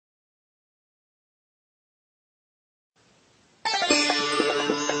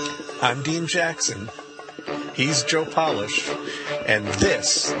I'm Dean Jackson. He's Joe Polish. And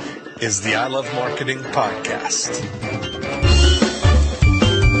this is the I Love Marketing Podcast.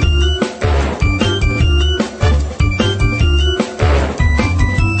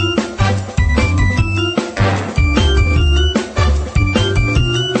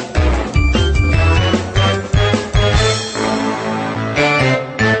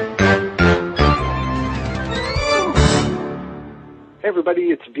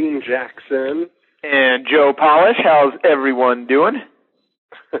 Everybody, it's Dean Jackson. And Joe Polish. How's everyone doing?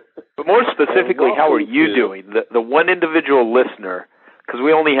 But more specifically, how are you doing? The one individual listener, because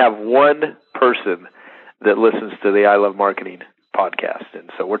we only have one person that listens to the I Love Marketing podcast, and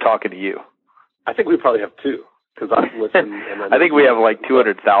so we're talking to you. I think we probably have two, because I've listened. I think we have like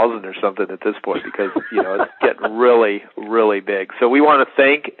 200,000 or something at this point, because it's getting really, really big. So we want to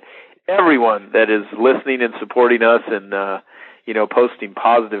thank everyone that is listening and supporting us, and posting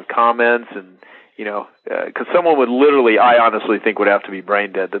positive comments, and because someone would literally, I honestly think, would have to be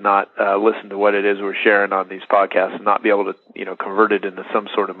brain dead to not listen to what it is we're sharing on these podcasts and not be able to convert it into some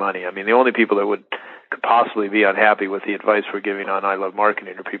sort of money. I mean, the only people that could possibly be unhappy with the advice we're giving on I Love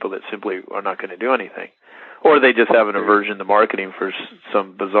Marketing are people that simply are not going to do anything, or they just have an aversion to marketing for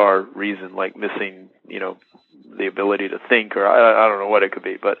some bizarre reason, like missing the ability to think, or I don't know what it could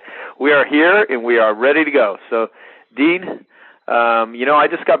be. But we are here and we are ready to go. So, Dean, I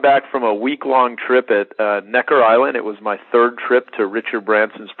just got back from a week-long trip at Necker Island. It was my third trip to Richard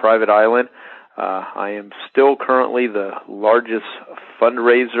Branson's private island. I am still currently the largest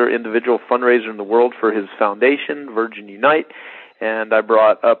individual fundraiser in the world for his foundation, Virgin Unite, and I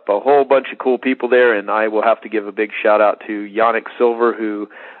brought up a whole bunch of cool people there, and I will have to give a big shout-out to Yannick Silver, who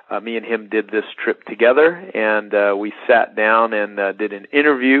me and him did this trip together, and we sat down and did an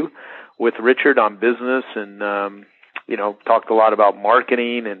interview with Richard on business, and talked a lot about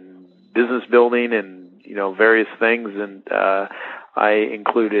marketing and business building and, various things. And I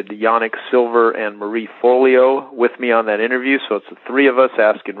included Yannick Silver and Marie Folio with me on that interview. So it's the three of us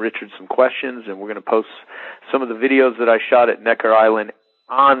asking Richard some questions, and we're going to post some of the videos that I shot at Necker Island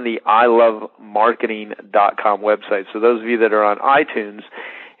on the ilovemarketing.com website. So those of you that are on iTunes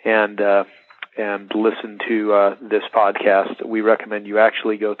and listen to this podcast, we recommend you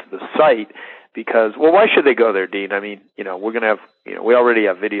actually go to the site. Because, why should they go there, Dean? I mean, we're going to have, we already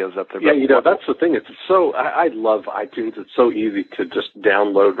have videos up there. Yeah, that's the thing. It's so, I love iTunes. It's so easy to just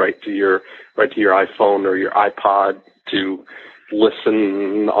download right to your iPhone or your iPod to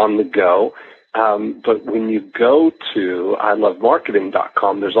listen on the go. But when you go to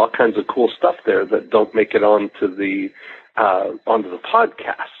ilovemarketing.com, there's all kinds of cool stuff there that don't make it onto the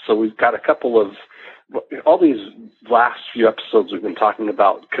podcast. So we've got a couple of, all these last few episodes we've been talking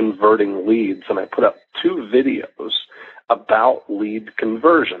about converting leads, and I put up two videos about lead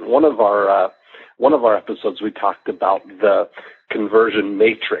conversion. One of our episodes we talked about the conversion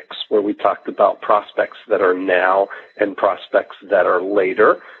matrix, where we talked about prospects that are now and prospects that are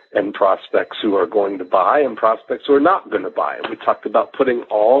later, and prospects who are going to buy and prospects who are not going to buy. And we talked about putting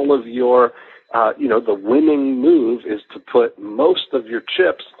all of your, the winning move is to put most of your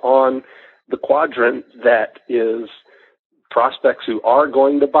chips on the quadrant that is prospects who are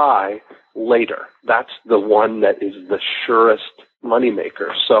going to buy later. That's the one that is the surest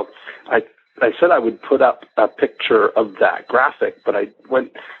moneymaker. So I said I would put up a picture of that graphic, but I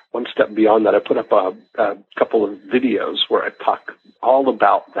went one step beyond that. I put up a couple of videos where I talk all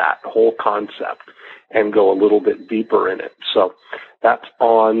about that whole concept and go a little bit deeper in it. So that's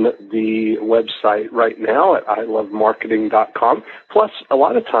on the website right now at ilovemarketing.com. Plus, a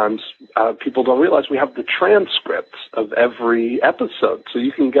lot of times people don't realize we have the transcripts of every episode. So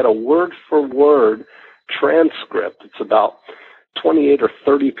you can get a word-for-word transcript. It's about 28 or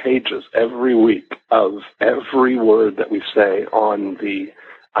 30 pages every week of every word that we say on the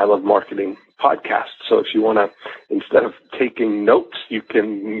I Love Marketing podcast. So if you want to, instead of taking notes, you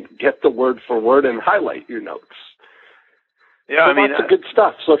can get the word for word and highlight your notes. Yeah, so lots of good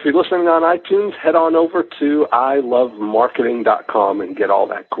stuff. So if you're listening on iTunes, head on over to ilovemarketing.com and get all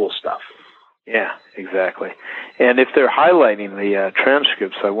that cool stuff. Yeah, exactly. And if they're highlighting the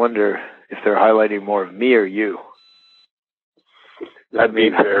transcripts, I wonder if they're highlighting more of me or you. That'd be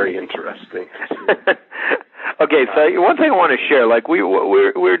very interesting. Okay, so one thing I want to share, like we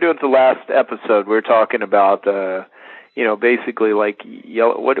were doing the last episode, we were talking about, basically like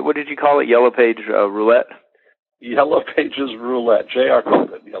yellow. What did you call it? Yellow page roulette. Yellow Pages Roulette. JR called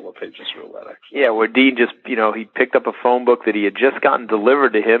it Yellow Pages Roulette, actually. Yeah, where Dean just, he picked up a phone book that he had just gotten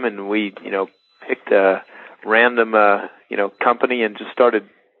delivered to him, and we, picked a random, company and just started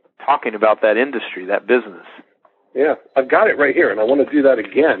talking about that industry, that business. Yeah, I've got it right here, and I want to do that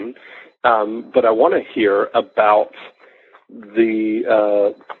again, but I want to hear about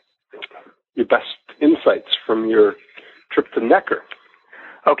your best insights from your trip to Necker.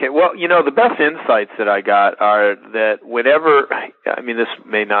 Okay, well, the best insights that I got are that whenever, this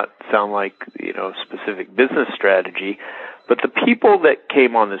may not sound like, specific business strategy, but the people that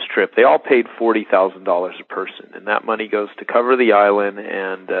came on this trip, they all paid $40,000 a person, and that money goes to cover the island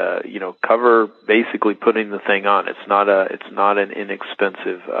and, cover basically putting the thing on. It's not an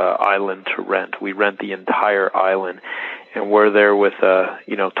inexpensive island to rent. We rent the entire island, and we're there with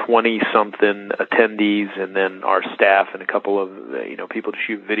 20-something attendees, and then our staff and a couple of people to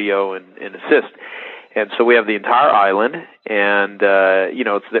shoot video and assist. And so we have the entire island, and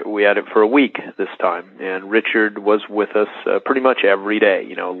we had it for a week this time. And Richard was with us pretty much every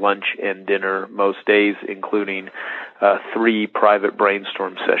day, lunch and dinner most days, including 3 private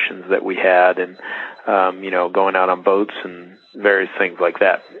brainstorm sessions that we had, and going out on boats and various things like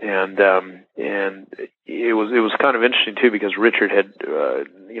that. And it was kind of interesting too, because Richard had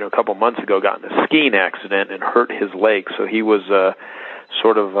a couple months ago gotten a skiing accident and hurt his leg, so he was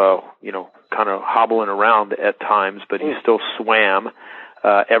sort of kind of hobbling around at times, but he still swam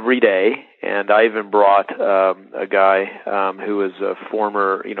every day. And I even brought a guy who is a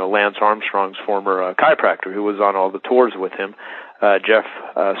former, Lance Armstrong's former chiropractor, who was on all the tours with him, Jeff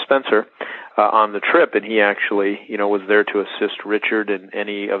Spencer, on the trip, and he actually, was there to assist Richard and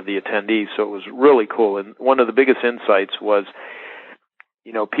any of the attendees. So it was really cool. And one of the biggest insights was,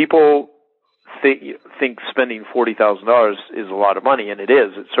 people think spending $40,000 is a lot of money, and it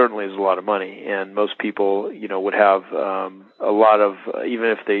is. It certainly is a lot of money, and most people, would have a lot of,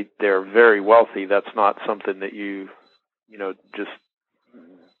 even if they're very wealthy, that's not something that you just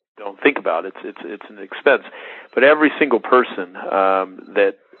don't think about. It's an expense. But every single person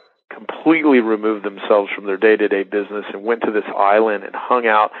that completely removed themselves from their day-to-day business and went to this island and hung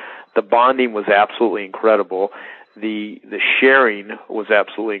out, the bonding was absolutely incredible. The sharing was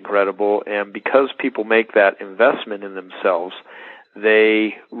absolutely incredible, and because people make that investment in themselves,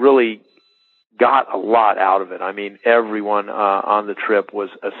 they really got a lot out of it. Everyone on the trip was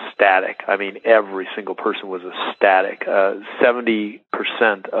ecstatic. Every single person was ecstatic. 70%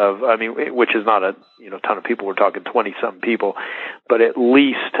 of, which is not a ton of people. We're talking 20-something people, but at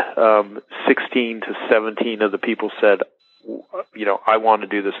least 16 to 17 of the people said, I want to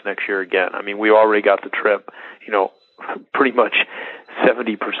do this next year again. We already got the trip, pretty much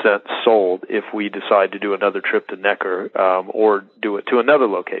 70% sold if we decide to do another trip to Necker or do it to another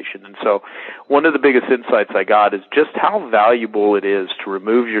location. And so one of the biggest insights I got is just how valuable it is to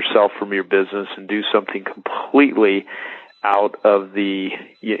remove yourself from your business and do something completely out of the,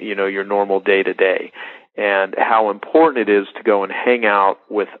 your normal day-to-day, and how important it is to go and hang out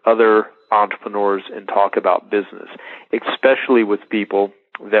with other entrepreneurs and talk about business, especially with people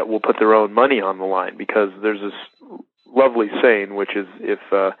that will put their own money on the line, because there's this lovely saying, which is, if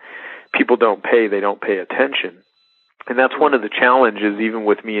people don't pay, they don't pay attention. And that's one of the challenges, even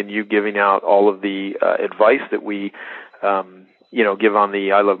with me and you giving out all of the advice that we give on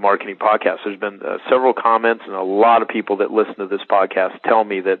the I Love Marketing podcast. There's been several comments, and a lot of people that listen to this podcast tell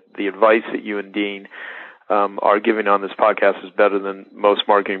me that the advice that you and Dean are giving on this podcast is better than most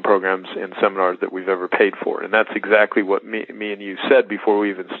marketing programs and seminars that we've ever paid for. And that's exactly what me and you said before we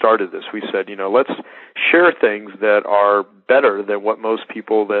even started this. We said, let's share things that are better than what most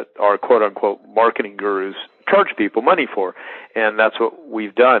people that are quote-unquote marketing gurus charge people money for. And that's what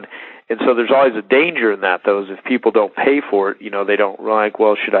we've done. And so there's always a danger in that, though, is if people don't pay for it, they don't like,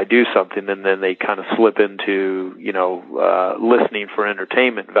 well, should I do something? And then they kind of slip into, listening for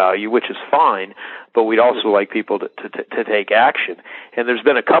entertainment value, which is fine, but we'd also like people to take action. And there's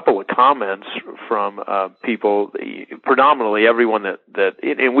been a couple of comments from people, predominantly everyone that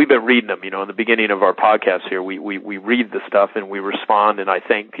and we've been reading them, in the beginning of our podcast here, we read the stuff and we respond, and I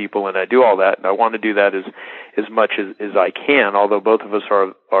thank people, and I do all that, and I want to do that as much as I can, although both of us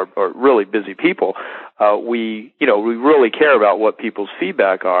are really busy people. We really care about what people's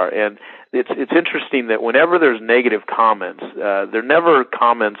feedback are, and it's interesting that whenever there's negative comments, they're never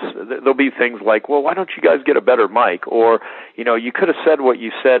comments. There'll be things like, well, why don't you guys get a better mic? Or, you could have said what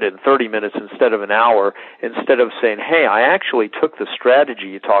you said in 30 minutes instead of an hour, instead of saying, hey, I actually took the strategy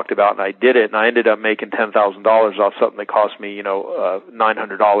you talked about and I did it, and I ended up making $10,000 off something that cost me,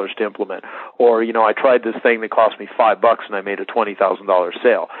 $900 to implement. Or, I tried this thing that cost me $5 and I made a $20,000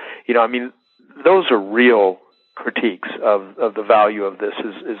 sale. Those are real critiques of the value of this,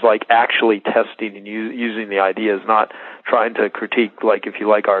 is like actually testing and using the ideas, not trying to critique like if you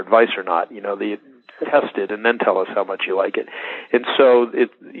like our advice or not. test it and then tell us how much you like it. And so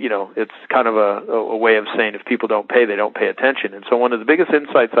it's kind of a way of saying if people don't pay, they don't pay attention. And so one of the biggest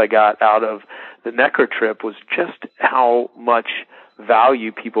insights I got out of the Necker trip was just how much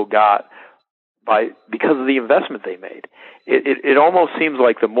value people got because of the investment they made. It almost seems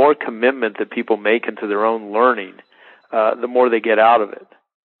like the more commitment that people make into their own learning, the more they get out of it.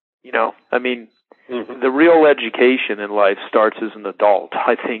 The real education in life starts as an adult.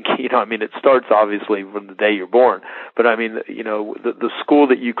 I think, it starts obviously from the day you're born, but the school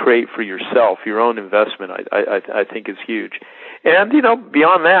that you create for yourself, your own investment, I think is huge. And,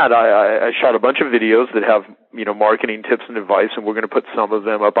 beyond that, I shot a bunch of videos that have, marketing tips and advice, and we're going to put some of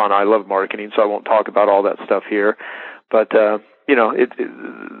them up on I Love Marketing, so I won't talk about all that stuff here. But, one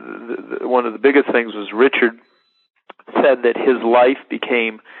of the biggest things was Richard said that his life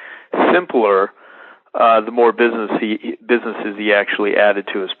became simpler the more businesses he actually added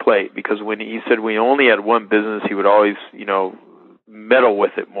to his plate. Because when he said we only had one business, he would always, meddle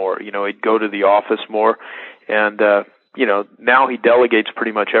with it more. He'd go to the office more, and now he delegates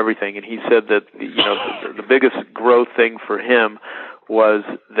pretty much everything. And he said that the biggest growth thing for him was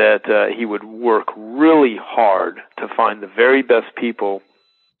that he would work really hard to find the very best people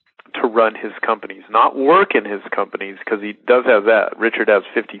to run his companies, not work in his companies, because he does have that. Richard has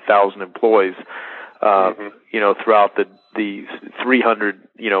 50,000 employees, throughout the 300,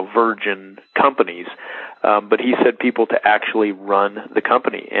 virgin companies. But he said people to actually run the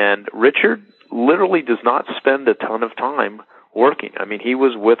company. And Richard literally does not spend a ton of time working. He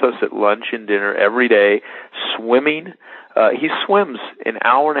was with us at lunch and dinner every day, swimming. He swims an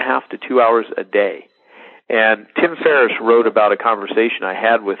hour and a half to 2 hours a day. And Tim Ferriss wrote about a conversation I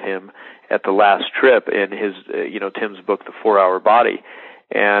had with him at the last trip in his, Tim's book, The 4-Hour Body,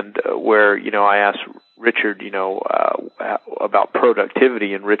 and where, I asked Richard, about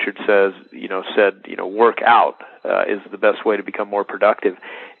productivity, and Richard said, work out is the best way to become more productive.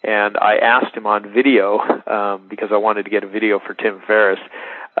 And I asked him on video, because I wanted to get a video for Tim Ferriss,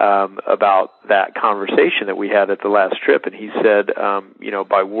 about that conversation that we had at the last trip, and he said,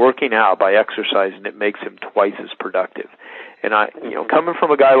 by working out, by exercising, it makes him twice as productive. And coming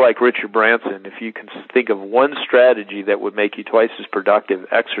from a guy like Richard Branson, if you can think of one strategy that would make you twice as productive,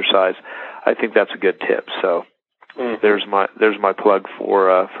 exercise, I think that's a good tip. So there's my plug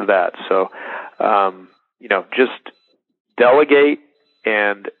for that. So just delegate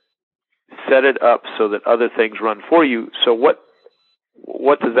and set it up so that other things run for you. So what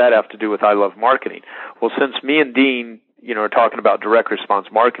does that have to do with I Love Marketing? Well, since me and Dean, are talking about direct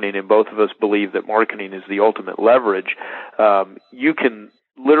response marketing, and both of us believe that marketing is the ultimate leverage, you can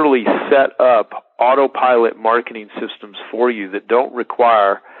literally set up autopilot marketing systems for you that don't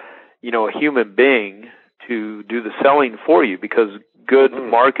require, a human being to do the selling for you, because good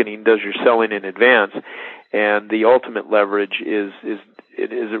marketing does your selling in advance. And the ultimate leverage is as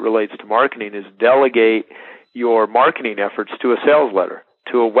it relates to marketing, is delegate your marketing efforts to a sales letter,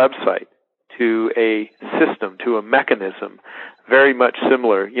 to a website, to a system, to a mechanism, very much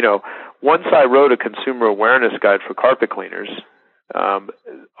similar. Once I wrote a consumer awareness guide for carpet cleaners, all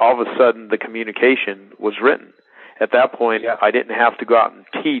of a sudden the communication was written. At that point, I didn't have to go out and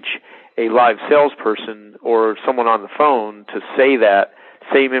teach a live salesperson or someone on the phone to say that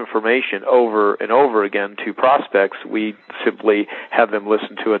same information over and over again to prospects. We simply have them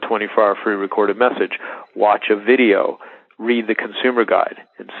listen to a 24-hour free recorded message, watch a video, read the consumer guide.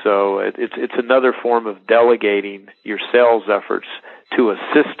 And so it's another form of delegating your sales efforts to a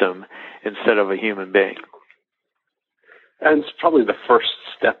system instead of a human being. And it's probably the first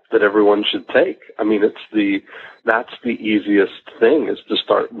step that everyone should take. That's the easiest thing, is to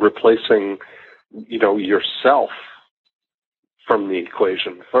start replacing, yourself from the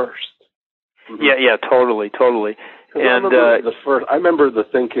equation first. Mm-hmm. Yeah, totally. And I remember the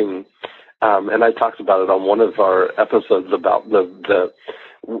thinking, and I talked about it on one of our episodes about the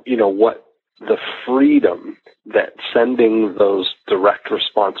freedom that sending those direct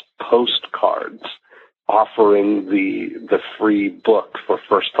response postcards, offering the free book for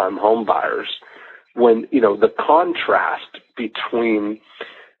first-time home buyers, when, the contrast between,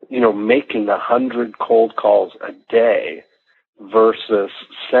 making 100 cold calls a day versus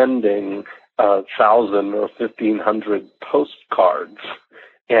sending 1,000 or 1,500 postcards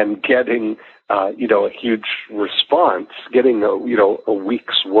and getting, a huge response, getting a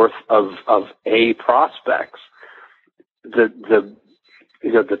week's worth of A prospects. The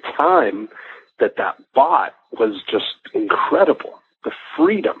time that bought was just incredible. The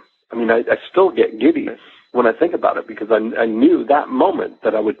freedom. I still get giddy when I think about it, because I knew that moment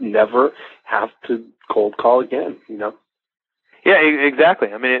that I would never have to cold call again, Yeah,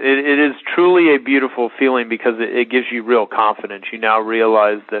 exactly. I mean, it is truly a beautiful feeling because it gives you real confidence. You now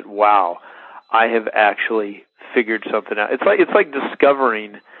realize that, wow, I have actually figured something out. It's like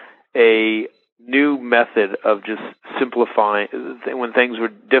discovering a new method of just simplifying when things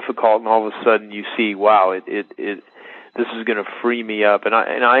were difficult, and all of a sudden you see, wow, this is going to free me up. And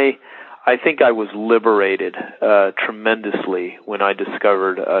I think I was liberated tremendously when I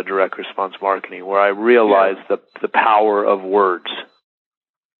discovered direct response marketing, where I realized the power of words.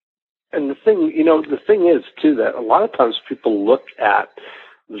 And the thing is too that a lot of times people look at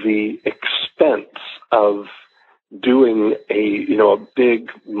the expense of doing a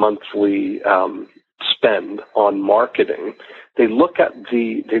big monthly spend on marketing. They look at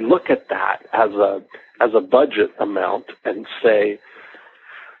that as a budget amount and say,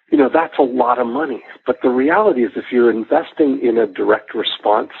 that's a lot of money. But the reality is, if you're investing in a direct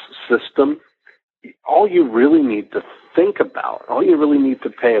response system, all you really need to think about, all you really need to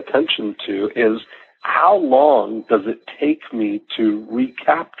pay attention to is how long does it take me to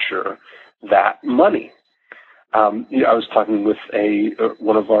recapture that money? I was talking with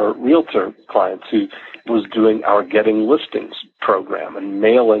one of our realtor clients who was doing our Getting Listings program and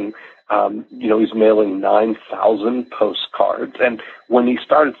mailing. He's mailing 9,000 postcards. And when he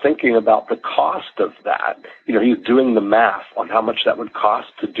started thinking about the cost of that, he was doing the math on how much that would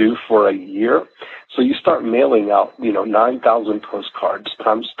cost to do for a year. So you start mailing out, 9,000 postcards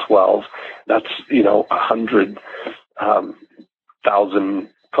times 12. That's, 100,000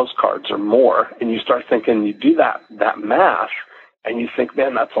 postcards or more. And you start thinking, you do that math, and you think,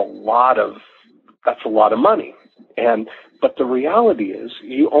 man, that's a lot of money. But the reality is,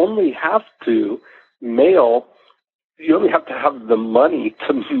 you only have to have the money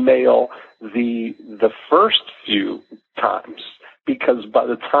to mail the first few times, because by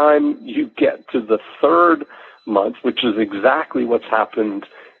the time you get to the third month, which is exactly what's happened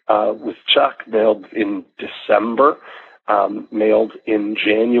with Chuck, mailed in December, mailed in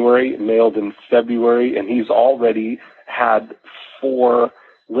January, mailed in February, and he's already had 4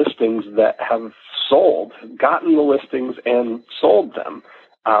 listings that have gotten the listings and sold them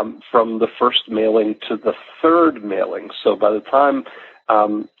from the first mailing to the third mailing. So by the time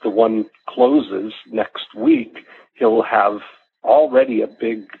the one closes next week, he'll have already a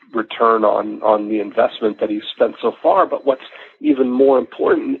big return on the investment that he's spent so far. But what's even more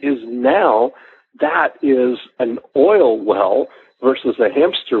important is now that is an oil well versus a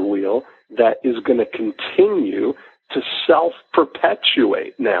hamster wheel that is going to continue to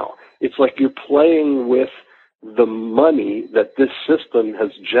self-perpetuate now. It's like you're playing with the money that this system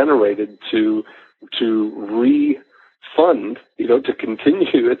has generated to refund, to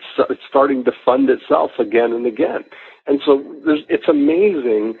continue. It's starting to fund itself again and again. And so it's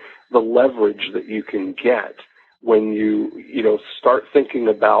amazing the leverage that you can get when you start thinking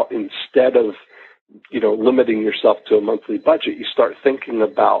about, instead of, limiting yourself to a monthly budget, you start thinking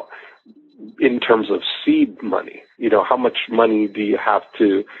about in terms of seed money. How much money do you have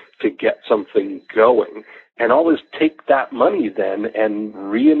to get something going? And always take that money then and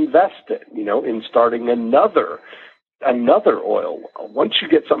reinvest it, in starting another oil well. Once you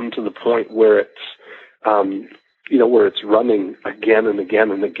get something to the point where it's, where it's running again and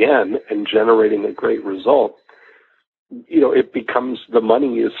again and again and generating a great result, it becomes, the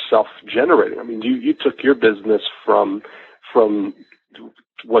money is self-generating. I mean, you took your business from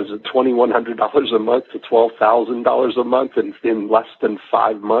was it $2,100 a month to $12,000 a month in less than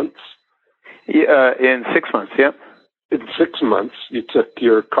 5 months? Yeah, in 6 months. Yep. In 6 months, you took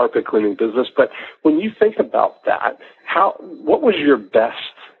your carpet cleaning business. But when you think about that, what was your best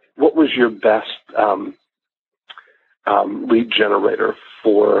lead generator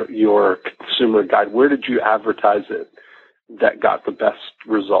for your consumer guide? Where did you advertise it that got the best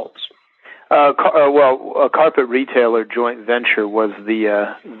results? A carpet retailer joint venture was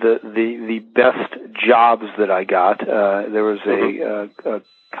the best jobs that I got. There was a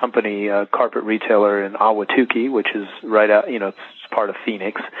company, carpet retailer in Ahwatukee, which is right out, it's part of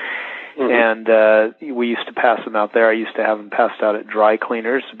Phoenix. Mm-hmm. And we used to pass them out there. I used to have them passed out at dry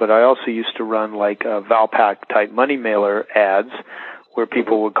cleaners, but I also used to run like Valpak type money mailer ads where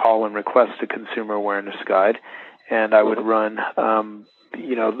people would call and request a consumer awareness guide. And I would run,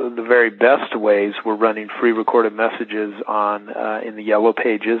 the very best ways were running free recorded messages on in the Yellow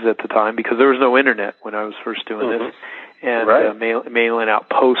Pages at the time, because there was no internet when I was first doing this. And right. Mailing out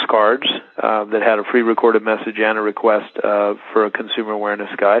postcards that had a free recorded message and a request for a consumer awareness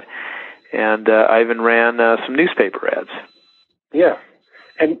guide. And I even ran some newspaper ads. Yeah,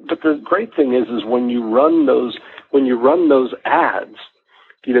 but the great thing is when you run those ads,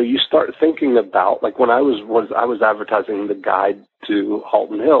 you start thinking about, like when I was advertising the guide to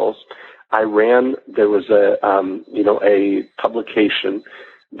Halton Hills, there was a publication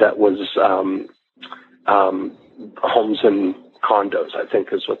that was Homes and Condos, I think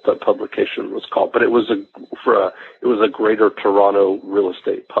is what the publication was called, but it was a Greater Toronto real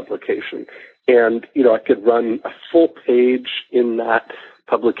estate publication. And, I could run a full page in that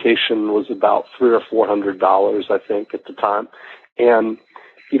publication was about $300 or $400, I think, at the time. And,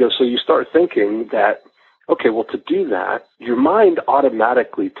 so you start thinking that, okay, well, to do that, your mind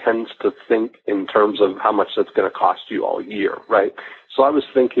automatically tends to think in terms of how much that's going to cost you all year, right? So I was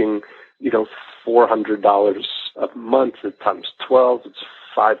thinking, $400 a month times 12, it's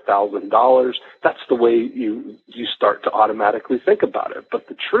 $5,000. That's the way you start to automatically think about it. But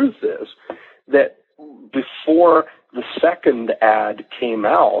the truth is that before the second ad came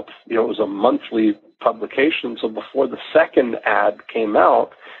out, it was a monthly publication. So before the second ad came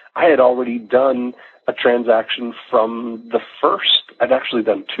out, I had already done a transaction from the first. I'd actually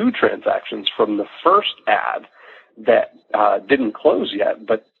done 2 transactions from the first ad that didn't close yet,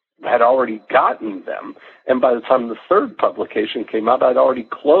 but had already gotten them. And by the time the third publication came out, I'd already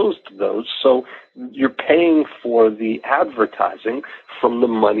closed those. So you're paying for the advertising from the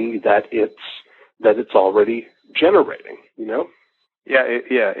money that it's already generating,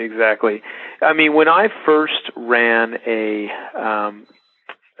 Yeah, exactly. I mean, when I first ran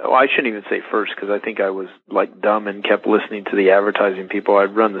I shouldn't even say first, because I think I was like dumb and kept listening to the advertising people.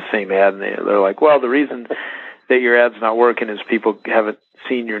 I'd run the same ad and they're like, well, the reason that your ad's not working is people haven't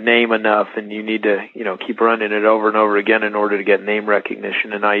seen your name enough, and you need to, keep running it over and over again in order to get name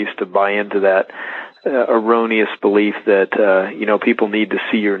recognition. And I used to buy into that erroneous belief that, people need to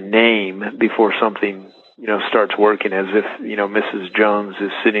see your name before something, starts working, as if, Mrs. Jones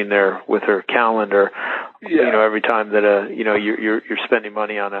is sitting there with her calendar, every time that, you're spending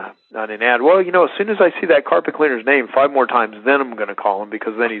money on an ad. Well, as soon as I see that carpet cleaner's name 5 more times, then I'm going to call him,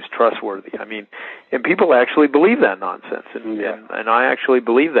 because then he's trustworthy. I mean, and people actually believe that nonsense, and I actually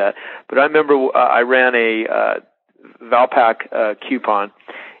believe that. But I remember I ran a Valpak coupon,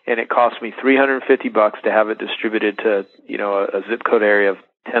 and it cost me $350 to have it distributed to, a zip code area of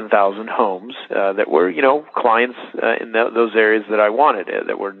 10,000 homes that were, clients in those areas that I wanted,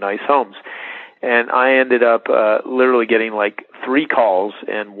 that were nice homes. And I ended up literally getting like 3 calls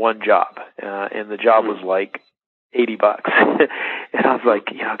and 1 job. And the job was like $80. And I was like,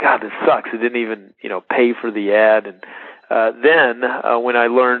 God, this sucks. It didn't even, pay for the ad. And then when I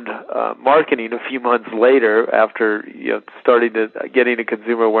learned marketing a few months later, after getting a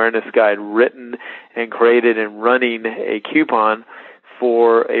consumer awareness guide written and created and running a coupon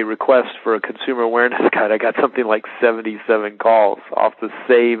for a request for a consumer awareness guide, I got something like 77 calls off the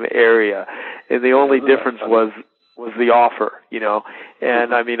same area, and the only difference was the offer,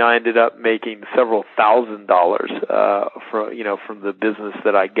 and I mean, I ended up making several $1,000s from the business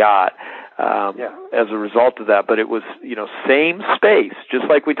that I got as a result of that. But it was same space, just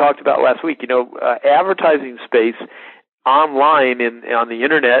like we talked about last week. Advertising space online on the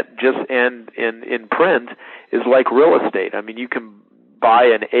internet and in print is like real estate. I mean, you can buy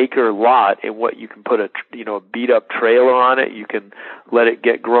an acre lot, and you can put a beat up trailer on it. You can let it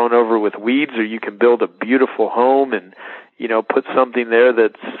get grown over with weeds, or you can build a beautiful home and put something there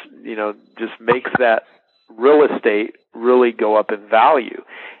that's just makes that real estate really go up in value.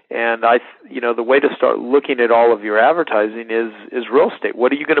 And the way to start looking at all of your advertising is real estate.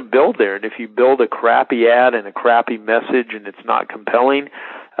 What are you going to build there? And if you build a crappy ad and a crappy message and it's not compelling,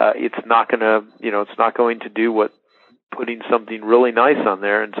 it's not going to do what putting something really nice on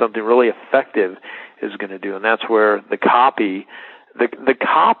there and something really effective is going to do. And that's where the copy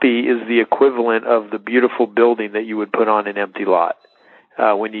is the equivalent of the beautiful building that you would put on an empty lot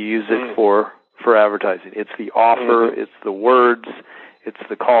when you use it for advertising. It's the offer, it's the words, it's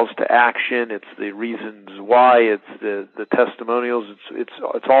the calls to action, it's the reasons why, it's the testimonials,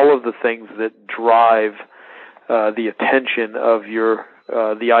 it's all of the things that drive the attention of your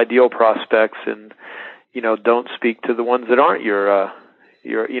the ideal prospects, and don't speak to the ones that aren't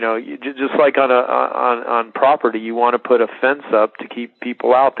just like on property, you want to put a fence up to keep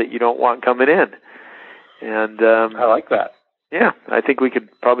people out that you don't want coming in. And I like that. Yeah, I think we could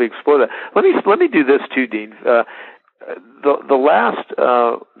probably explore that. Let me do this too, Dean. The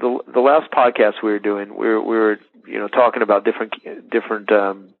last podcast we were doing, we were talking about different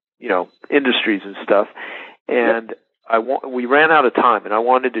industries and stuff, and we ran out of time, and I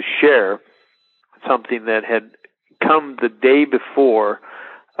wanted to share something that had come the day before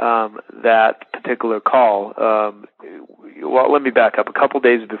that particular call. Well, let me back up. A couple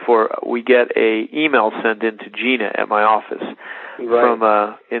days before, we get a email sent in to Gina at my office from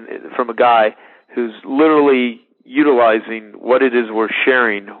a guy who's literally utilizing what it is we're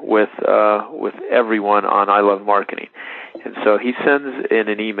sharing with everyone on I Love Marketing. And so he sends in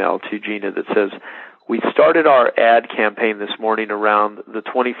an email to Gina that says, "We started our ad campaign this morning around the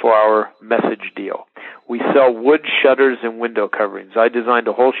 24-hour message deal. We sell wood shutters and window coverings. I designed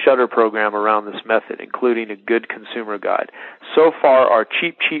a whole shutter program around this method, including a good consumer guide. So far, our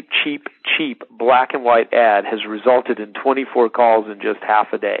cheap black and white ad has resulted in 24 calls in just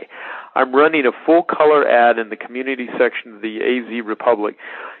half a day. I'm running a full color ad in the community section of the AZ Republic,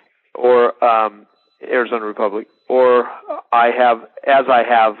 or Arizona Republic, or I have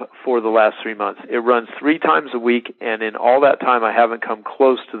for the last 3 months. It runs 3 times a week, and in all that time, I haven't come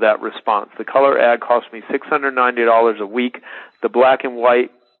close to that response. The color ad cost me $690 a week. The black and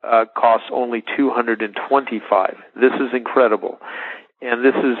white costs only $225. This is incredible, and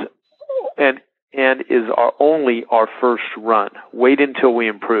this is only our first run. Wait until we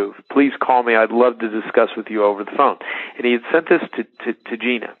improve. Please call me. I'd love to discuss with you over the phone." And he had sent this to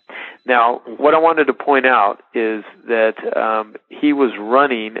Gina. Now, what I wanted to point out is that he was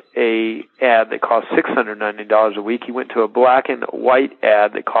running a ad that cost $690 a week. He went to a black and white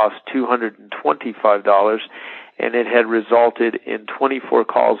ad that cost $225, and it had resulted in 24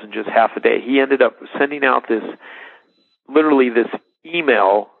 calls in just half a day. He ended up sending out this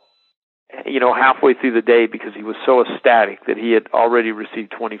email, halfway through the day, because he was so ecstatic that he had already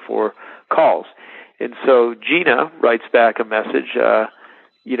received 24 calls. And so Gina writes back a message,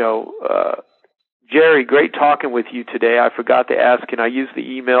 "Jerry, great talking with you today. I forgot to ask, can I use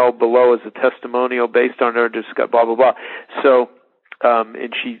the email below as a testimonial based on our discussion, blah, blah, blah." So,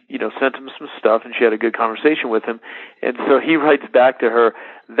 and she, sent him some stuff, and she had a good conversation with him. And so he writes back to her,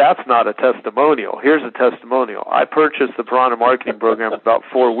 "That's not a testimonial. Here's a testimonial. I purchased the Piranha Marketing Program about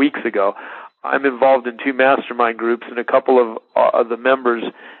 4 weeks ago. I'm involved in 2 mastermind groups, and a couple of the members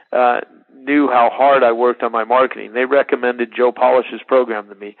knew how hard I worked on my marketing. They recommended Joe Polish's program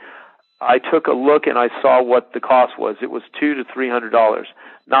to me. I took a look, and I saw what the cost was. It was $200 to $300.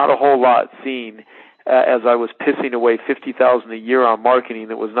 Not a whole lot, seen as I was pissing away $50,000 a year on marketing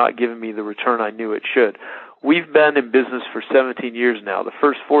that was not giving me the return I knew it should. We've been in business for 17 years now. The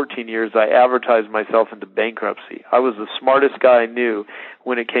first 14 years, I advertised myself into bankruptcy. I was the smartest guy I knew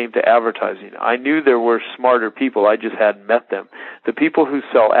when it came to advertising. I knew there were smarter people. I just hadn't met them. The people who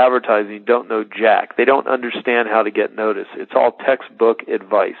sell advertising don't know jack. They don't understand how to get noticed. It's all textbook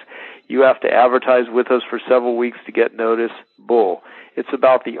advice. You have to advertise with us for several weeks to get noticed. Bull. It's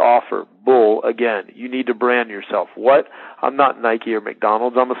about the offer. Bull again. You need to brand yourself. What? I'm not Nike or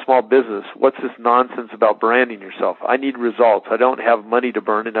McDonald's. I'm a small business. What's this nonsense about branding yourself? I need results. I don't have money to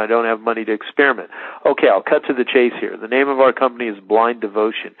burn, and I don't have money to experiment. Okay, I'll cut to the chase here. The name of our company is Blind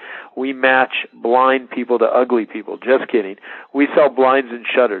Devotion. We match blind people to ugly people. Just kidding. We sell blinds and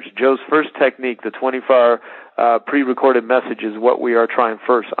shutters. Joe's first technique, the 24-hour pre-recorded message, is what we are trying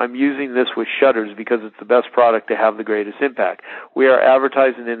first. I'm using this with shutters because it's the best product to have the greatest impact. We are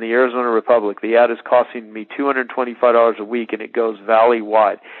advertising in the Arizona Republic. The ad is costing me $225 a week, and it goes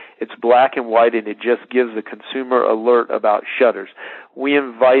valley-wide. It's black and white, and it just gives the consumer alert about shutters. We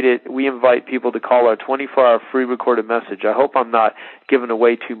invite people to call our 24-hour free recorded message. I hope I'm not giving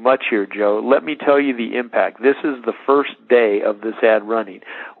away too much here, Joe. Let me tell you the impact. This is the first day of this ad running.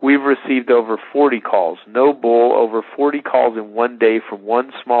 We've received over 40 calls. No bull, over 40 calls in one day from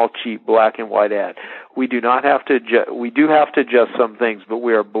one small, cheap black and white ad. We do have to adjust some things, but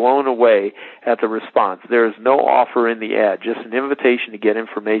we are blown away at the response. There is no offer in the ad, just an invitation to get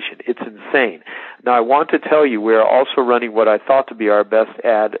information. It's insane. Now, I want to tell you, we are also running what I thought to be our best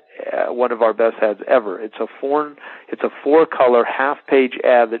ad, one of our best ads ever. It's a 4-color half-page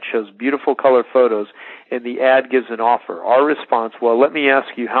ad that shows beautiful color photos, and the ad gives an offer. Our response, well, let me ask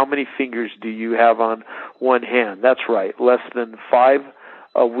you, how many fingers do you have on one hand? That's right, less than 5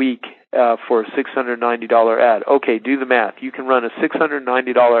 a week for a $690 ad. Okay, do the math. You can run a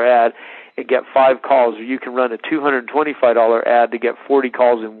 $690 ad and get 5 calls, or you can run a $225 ad to get 40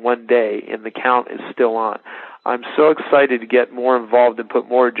 calls in one day, and the count is still on. I'm so excited to get more involved and put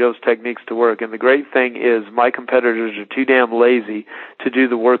more of Joe's techniques to work. And the great thing is my competitors are too damn lazy to do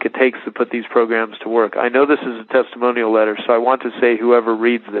the work it takes to put these programs to work. I know this is a testimonial letter, so I want to say whoever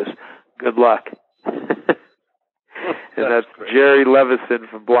reads this, good luck. And that's Jerry Levison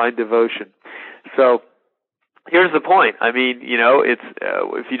from Blind Devotion. So here's the point. I mean, it's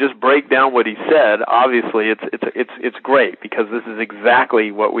if you just break down what he said, obviously it's great, because this is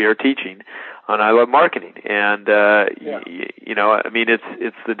exactly what we are teaching on I Love Marketing. And I mean,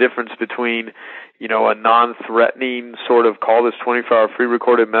 it's the difference between a non-threatening sort of call this 24-hour free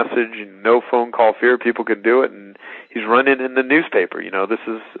recorded message and no phone call fear, people can do it, and he's running in the newspaper. This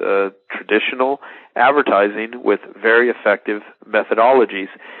is traditional advertising with very effective methodologies.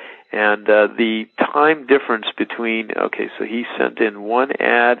 And the time difference between, so he sent in one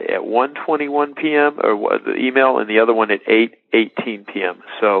ad at 1:21 p.m. or the email, and the other one at 8:18 p.m.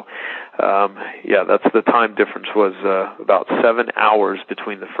 So, that's the time difference was about 7 hours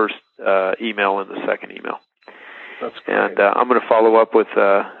between the first email and the second email. That's great. And I'm going to follow up with,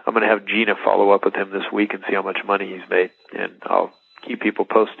 I'm going to have Gina follow up with him this week and see how much money he's made, and I'll keep people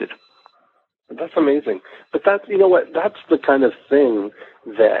posted. That's amazing. But that's, that's the kind of thing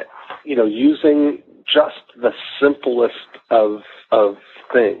that, using just the simplest of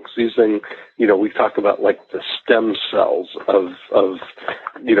things, using, we talk about like the stem cells of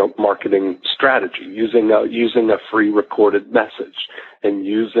marketing strategy, using a free recorded message and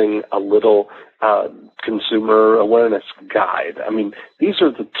using a little consumer awareness guide. I mean, these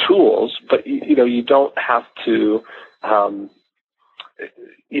are the tools, but you don't have to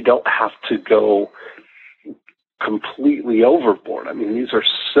go completely overboard. I mean, these are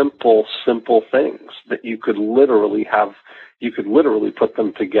simple things that you could literally put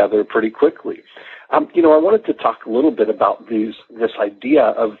them together pretty quickly. I wanted to talk a little bit about this idea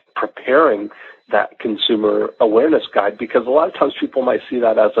of preparing that consumer awareness guide, because a lot of times people might see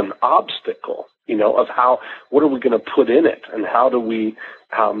that as an obstacle, of what are we going to put in it, and how do we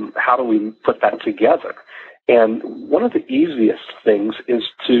put that together? And one of the easiest things is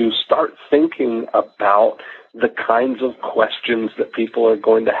to start thinking about the kinds of questions that people are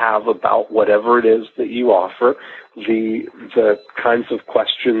going to have about whatever it is that you offer, the kinds of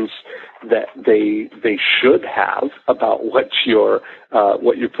questions that they should have about what you're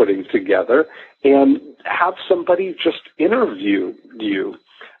putting together, and have somebody just interview you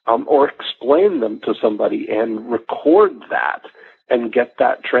or explain them to somebody and record that and get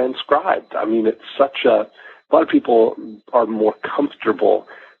that transcribed. I mean, it's a lot of people are more comfortable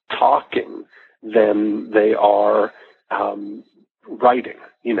talking than they are writing.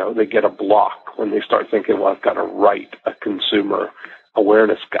 They get a block when they start thinking, well, I've got to write a consumer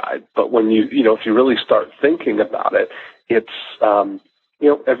awareness guide. But when if you really start thinking about it, it's,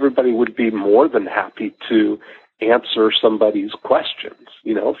 everybody would be more than happy to answer somebody's questions,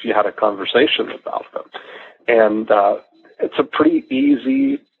 if you had a conversation about them. And it's a pretty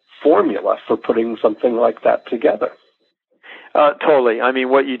easy formula for putting something like that together. Totally. I mean,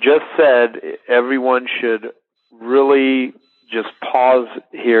 what you just said, everyone should really just pause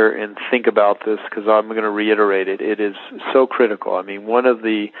here and think about this, because I'm going to reiterate it. It is so critical. I mean, one of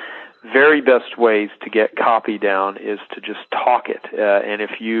the very best ways to get copy down is to just talk it. And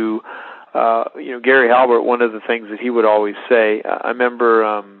if you, Gary Halbert, one of the things that he would always say, I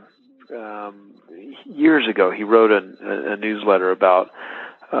remember years ago, he wrote a newsletter about,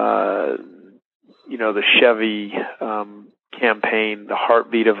 the Chevy campaign, The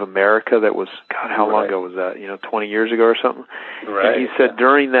Heartbeat of America, that was, God, how long ago was that? 20 years ago or something? Right. And he said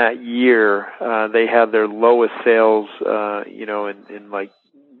during that year, they had their lowest sales, in like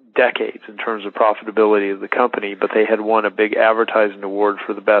decades in terms of profitability of the company, but they had won a big advertising award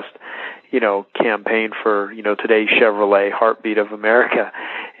for the best, campaign for, today's Chevrolet, Heartbeat of America.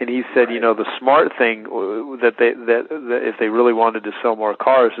 And he said, the smart thing that if they really wanted to sell more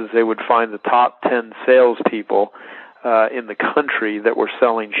cars is they would find the top 10 salespeople in the country that were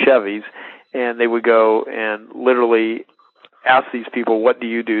selling Chevys, and they would go and literally ask these people, what do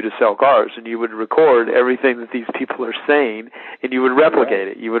you do to sell cars? And you would record everything that these people are saying, and you would replicate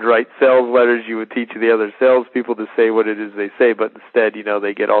it. You would write sales letters. You would teach the other salespeople to say what it is they say, but instead,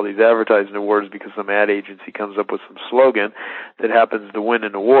 they get all these advertising awards because some ad agency comes up with some slogan that happens to win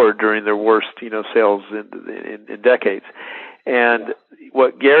an award during their worst, sales in decades. And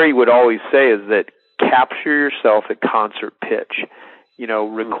what Gary would always say is that capture yourself at concert pitch.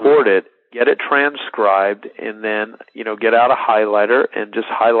 Record it, get it transcribed, and then, get out a highlighter and just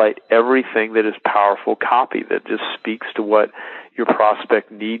highlight everything that is powerful copy that just speaks to what your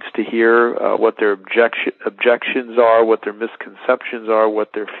prospect needs to hear, what their objections are, what their misconceptions are, what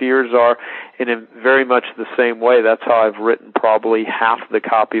their fears are. And in very much the same way, that's how I've written probably half the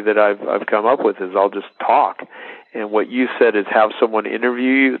copy that I've come up with, is I'll just talk. And what you said is have someone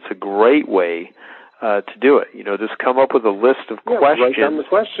interview you. It's a great way to do it. Just come up with a list of questions. Write down the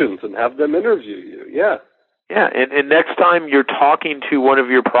questions and have them interview you. Yeah. Yeah, and next time you're talking to one of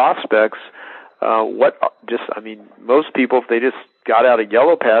your prospects, most people, if they just got out a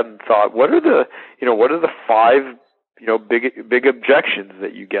yellow pad and thought, what are the 5, big objections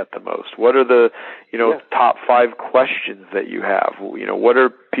that you get the most? What are the, top 5 questions that you have? What are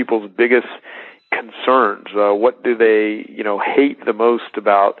people's biggest concerns? What do they, hate the most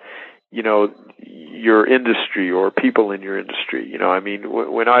about, your industry or people in your industry?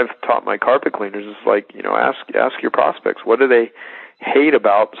 When I've taught my carpet cleaners, it's like, ask your prospects, what do they hate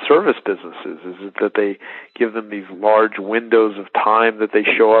about service businesses? Is it that they give them these large windows of time that they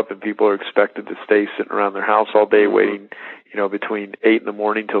show up and people are expected to stay sitting around their house all day waiting, between 8 in the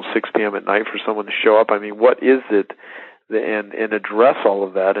morning till 6 p.m. at night for someone to show up? What is it? And address all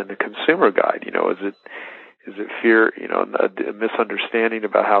of that in the consumer guide. Is it fear, a misunderstanding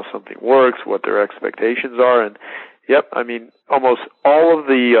about how something works, what their expectations are? And almost all of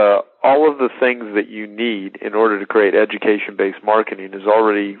the things that you need in order to create education-based marketing is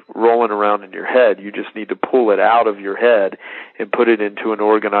already rolling around in your head. You just need to pull it out of your head and put it into an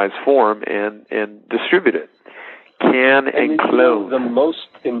organized form and distribute it. Can and clone. The most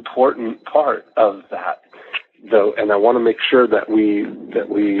important part of that, though, and I want to make sure that we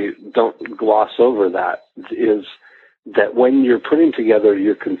don't gloss over that, is that when you're putting together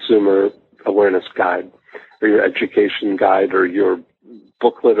your consumer awareness guide or your education guide or your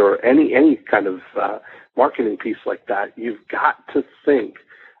booklet or any kind of marketing piece like that, you've got to think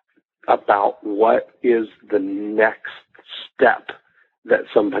about what is the next step that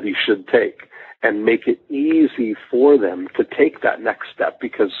somebody should take and make it easy for them to take that next step.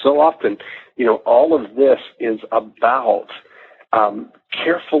 Because so often, all of this is about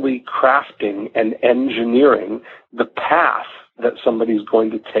carefully crafting and engineering the path that somebody's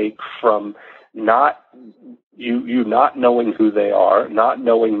going to take from not knowing who they are, not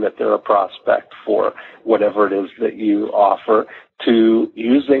knowing that they're a prospect for whatever it is that you offer, to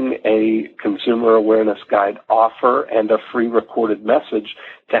using a consumer awareness guide offer and a free recorded message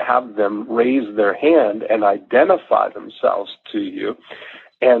to have them raise their hand and identify themselves to you.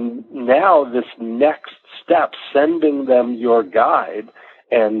 And now this next step, sending them your guide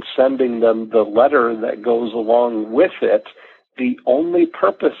and sending them the letter that goes along with it, the only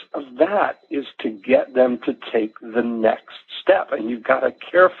purpose of that is to get them to take the next step. And you've got to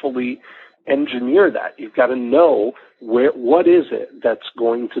carefully engineer that. You've got to know what is it that's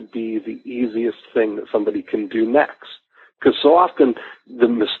going to be the easiest thing that somebody can do next. Because so often the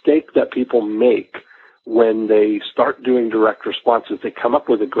mistake that people make when they start doing direct responses, they come up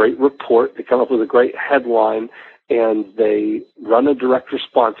with a great report, they come up with a great headline, and they run a direct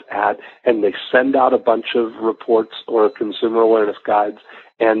response ad, and they send out a bunch of reports or consumer awareness guides,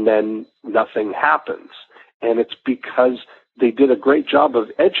 and then nothing happens. And it's because they did a great job of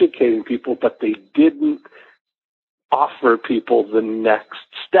educating people, but they didn't offer people the next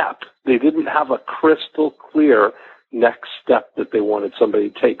step. They didn't have a crystal clear next step that they wanted somebody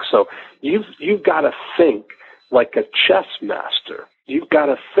to take. So you've got to think like a chess master. You've got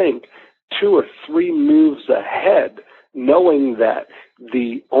to think 2 or 3 moves ahead, knowing that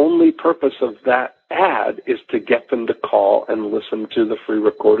the only purpose of that ad is to get them to call and listen to the free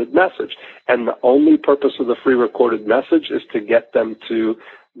recorded message. And the only purpose of the free recorded message is to get them to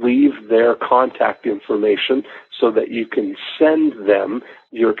leave their contact information so that you can send them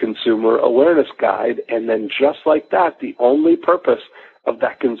your consumer awareness guide. And then just like that, the only purpose of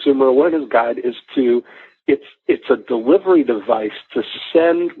that consumer awareness guide is it's a delivery device to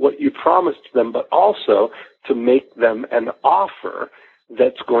send what you promised them, but also to make them an offer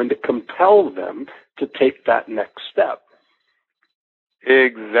that's going to compel them to take that next step.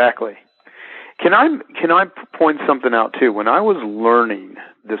 Exactly. Can I point something out too? When I was learning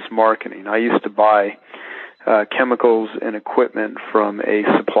this marketing, I used to buy chemicals and equipment from a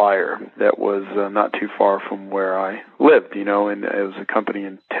supplier that was not too far from where I lived, and it was a company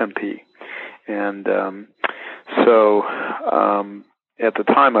in Tempe. And so at the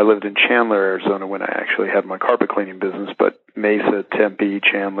time I lived in Chandler, Arizona when I actually had my carpet cleaning business, but Mesa, Tempe,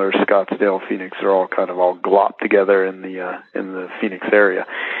 Chandler, Scottsdale, Phoenix are all kind of all glopped together in the Phoenix area.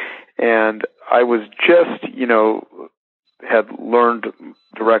 And I was just, had learned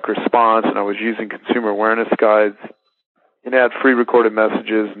direct response, and I was using consumer awareness guides and had free recorded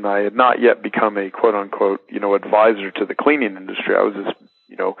messages, and I had not yet become a quote-unquote, advisor to the cleaning industry. I was just,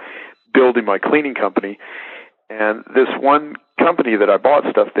 building my cleaning company. And this one company that I bought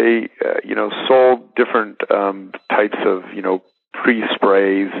stuff, they, sold different types of,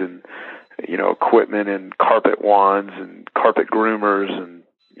 pre-sprays and, equipment and carpet wands and carpet groomers and,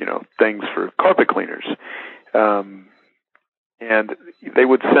 things for carpet cleaners. And they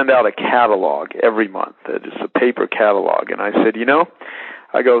would send out a catalog every month, just a paper catalog. And I said,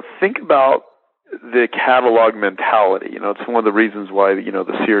 think about the catalog mentality. It's one of the reasons why,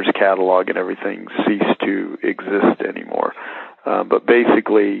 the Sears catalog and everything ceased to exist anymore. But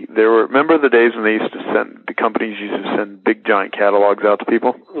basically, remember the days when the companies used to send big giant catalogs out to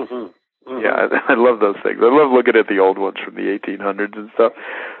people? Mm-hmm. Mm-hmm. Yeah, I love those things. I love looking at the old ones from the 1800s and stuff.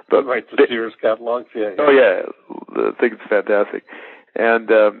 But right, the Sears catalogs. Yeah. Oh yeah, I think it's fantastic. And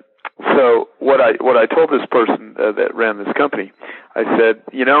so what I told this person that ran this company, I said,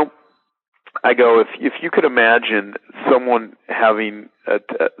 I go, if you could imagine someone having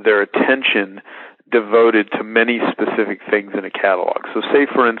their attention devoted to many specific things in a catalog. So say,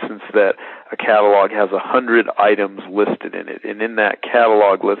 for instance, that a catalog has 100 items listed in it, and in that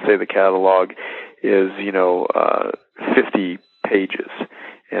catalog, let's say the catalog is 50 pages,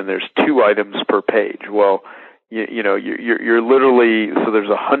 and there's 2 items per page. Well, you're literally, so there's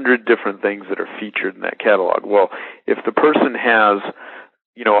 100 different things that are featured in that catalog. Well, if the person has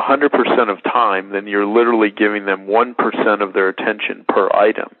 100% of time, then you're literally giving them 1% of their attention per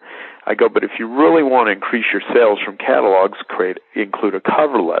item. I go, but if you really want to increase your sales from catalogs, include a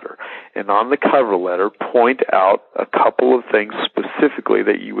cover letter. And on the cover letter, point out a couple of things specifically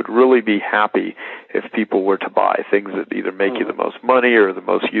that you would really be happy if people were to buy. Things that either make you the most money or the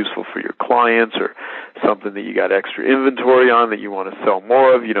most useful for your clients, or something that you got extra inventory on that you want to sell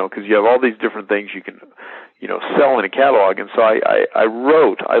more of, because you have all these different things you can sell in a catalog. And so I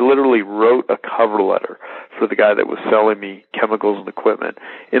literally wrote a cover letter for the guy that was selling me chemicals and equipment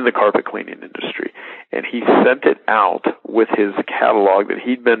in the carpet cleaning industry. And he sent it out with his catalog that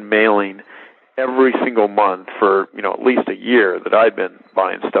he'd been mailing every single month for, at least a year that I'd been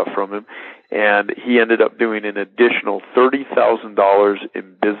buying stuff from him. And he ended up doing an additional $30,000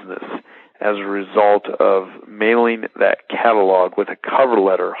 in business as a result of mailing that catalog with a cover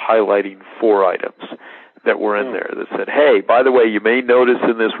letter highlighting 4 items that were in there that said, hey, by the way, you may notice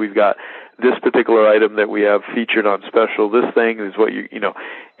in this we've got this particular item that we have featured on special. This thing is what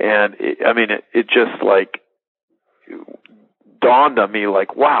and it just like dawned on me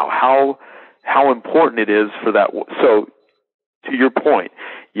like, wow, how important it is for that. So to your point,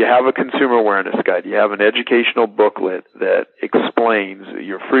 you have a consumer awareness guide. You have an educational booklet that explains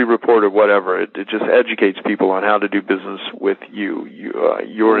your free report or whatever. It just educates people on how to do business with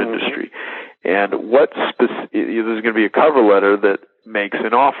your industry. And there's going to be a cover letter that makes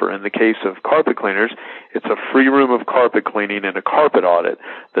an offer. In the case of carpet cleaners, it's a free room of carpet cleaning and a carpet audit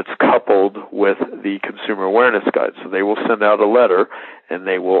that's coupled with the consumer awareness guide. So they will send out a letter and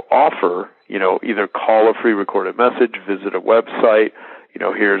they will offer, either call a free recorded message, visit a website.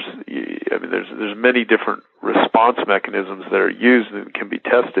 There's many different response mechanisms that are used and can be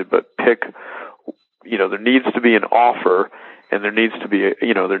tested, but there needs to be an offer. And there needs to be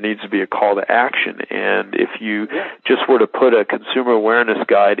a call to action. And if you just were to put a consumer awareness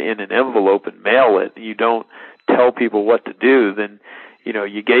guide in an envelope and mail it, you don't tell people what to do, then,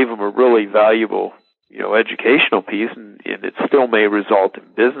 you gave them a really valuable, educational piece, and it still may result in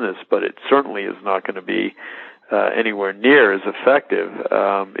business, but it certainly is not going to be anywhere near as effective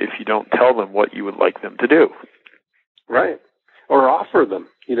if you don't tell them what you would like them to do. Right. Or offer them,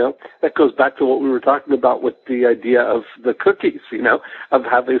 That goes back to what we were talking about with the idea of the cookies, of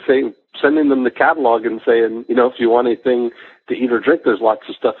how they say, sending them the catalog and saying, if you want anything to eat or drink, there's lots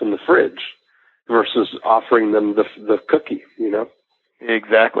of stuff in the fridge, versus offering them the cookie,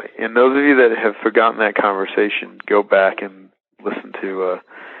 Exactly. And those of you that have forgotten that conversation, go back and listen to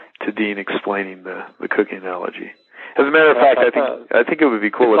Dean explaining the cookie analogy. As a matter of fact, I think it would be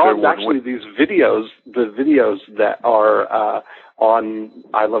cool if everyone actually these videos, the videos that are on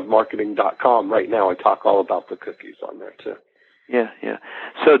ilovemarketing.com right now. I talk all about the cookies on there too. Yeah.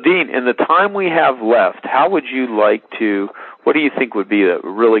 So, Dean, in the time we have left, how would you like to? What do you think would be a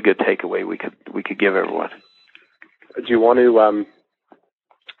really good takeaway we could give everyone? Do you want to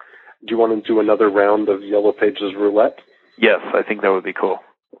do another round of Yellow Pages Roulette? Yes, I think that would be cool.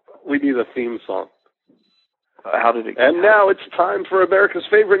 We need a theme song. How did it go? And now it's time for America's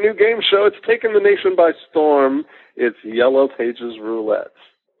favorite new game show. It's taken the nation by storm. It's Yellow Pages Roulette.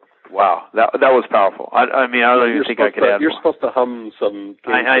 Wow, that was powerful. I don't even think I could add. You're supposed to hum some.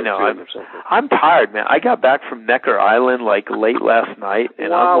 I know. I'm tired, man. I got back from Necker Island like late last night,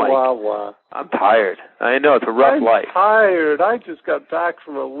 and I'm tired. I know it's a rough life. I'm tired. I just got back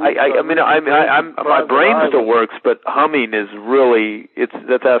from a week. My brain still works, but humming is really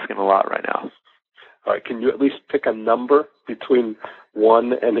that's asking a lot right now. All right, can you at least pick a number between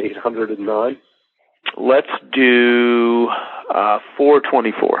 1 and 809? Let's do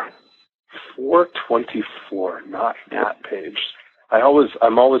 424. 424, not that page. I'm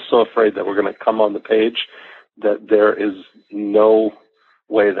always so afraid that we're going to come on the page that there is no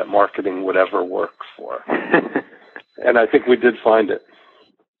way that marketing would ever work for. And I think we did find it.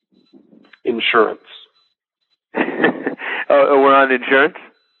 Insurance. Oh, we're on insurance?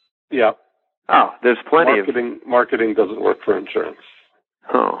 Yeah. Oh, there's plenty Marketing doesn't work for insurance.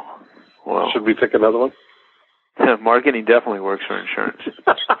 Oh, well. Should we pick another one? Marketing definitely works for insurance.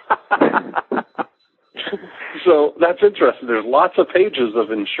 So that's interesting. There's lots of pages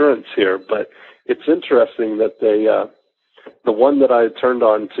of insurance here, but it's interesting that the one that I turned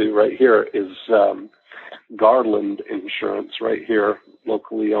on to right here is Garland Insurance right here,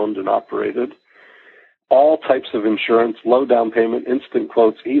 locally owned and operated. All types of insurance, low down payment, instant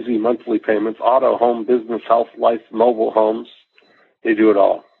quotes, easy monthly payments, auto, home, business, health, life, mobile homes. They do it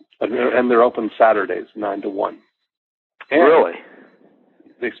all. And they're open Saturdays, 9 to 1. And really?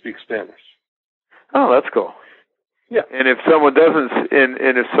 They speak Spanish. Oh, that's cool. Yeah. And if someone doesn't,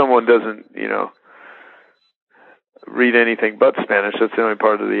 read anything but Spanish, that's the only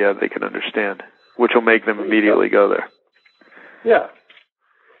part of the ad they can understand, which will make them immediately go there. Yeah.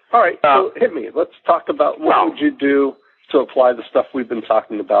 All right, so hit me. Let's talk about what would you do to apply the stuff we've been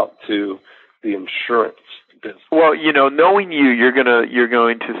talking about to the insurance business. Well, knowing you're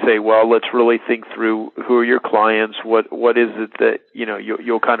going to say, well, let's really think through who are your clients, what is it that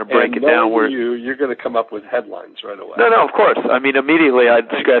you'll kind of break it down. Where you're going to come up with headlines right away. No, of course. I mean, immediately I'd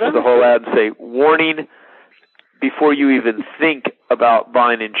scratch the whole ad and say, warning, before you even think about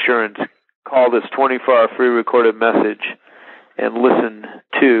buying insurance, call this 24-hour free recorded message and listen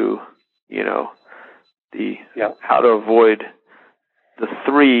to, how to avoid the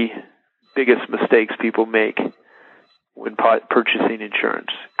 3 biggest mistakes people make when purchasing insurance.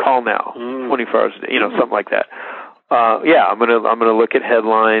 Call now, 24 hours a day, something like that. I'm gonna look at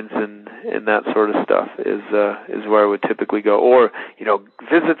headlines and that sort of stuff is where I would typically go. Or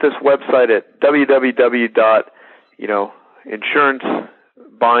visit this website at www. Insurance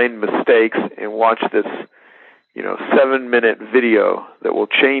buying mistakes and watch this 7-minute video that will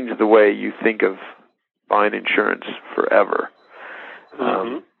change the way you think of buying insurance forever.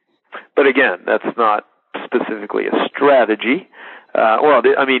 But again, that's not specifically a strategy.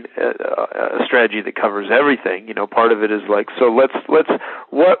 A strategy that covers everything. Part of it is like, so let's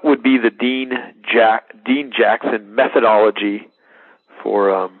what would be the Dean Jackson methodology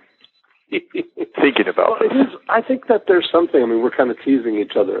for thinking about this? I think that there's something. I mean, we're kind of teasing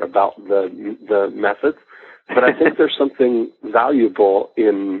each other about the methods, but I think there's something valuable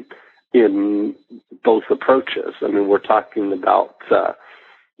in both approaches. I mean, we're talking about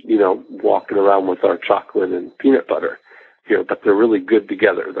walking around with our chocolate and peanut butter here, but they're really good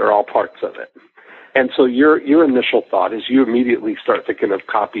together. They're all parts of it. And so your initial thought is you immediately start thinking of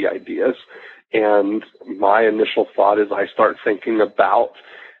copy ideas, and my initial thought is I start thinking about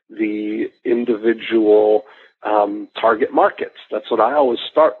the individual target markets. That's what I always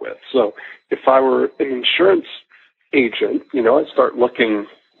start with. So if I were an insurance agent, I'd start looking,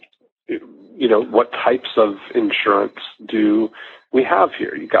 what types of insurance do we have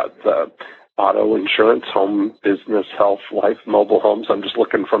here? You got the auto insurance, home, business, health, life, mobile homes. I'm just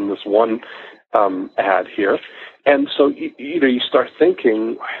looking from this one ad here. And so, you start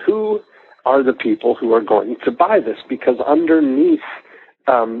thinking, who are the people who are going to buy this? Because underneath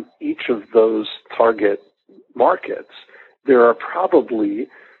each of those target markets, there are probably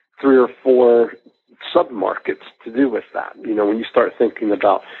 3 or 4 sub-markets to do with that. When you start thinking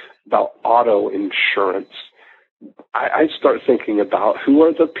about auto insurance, I start thinking about who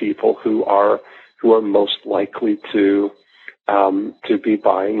are the people who are most likely to be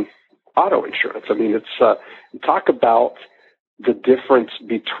buying auto insurance. I mean, it's talk about the difference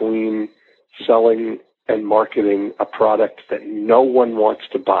between selling and marketing a product that no one wants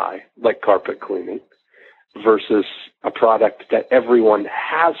to buy, like carpet cleaning, versus a product that everyone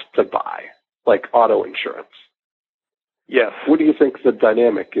has to buy, like auto insurance. Yes. What do you think the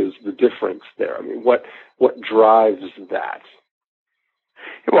dynamic is, the difference there? I mean, what drives that?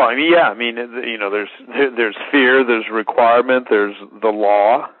 Well, there's fear, there's requirement, there's the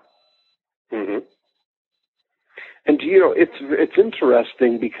law. Mm-hmm. And it's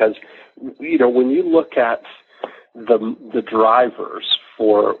interesting because when you look at the drivers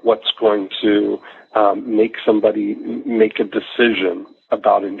for what's going to make somebody make a decision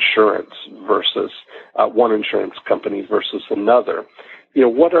about insurance versus one insurance company versus another,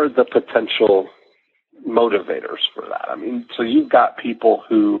 what are the potential motivators for that? I mean, so you've got people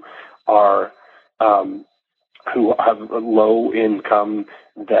who have a low income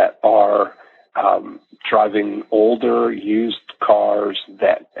that are driving older used cars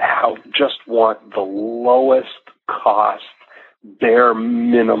that just want the lowest cost, bare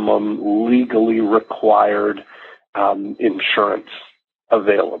minimum, legally required insurance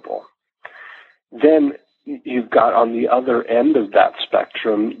available. Then you've got on the other end of that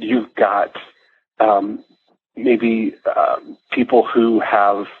spectrum, you've got maybe people who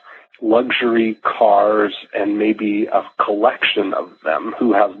have luxury cars and maybe a collection of them,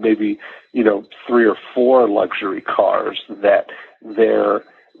 who have maybe, 3 or 4 luxury cars, that they're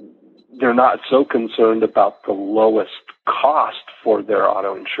not so concerned about the lowest cost for their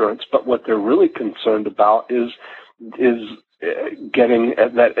auto insurance, but what they're really concerned about is getting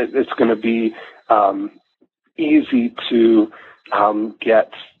that it's going to be easy to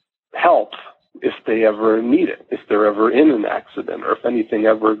get help if they ever need it, if they're ever in an accident, or if anything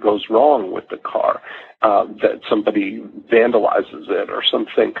ever goes wrong with the car, that somebody vandalizes it or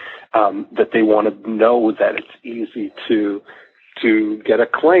something, that they want to know that it's easy to get a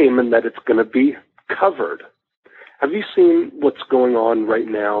claim and that it's going to be covered. Have you seen what's going on right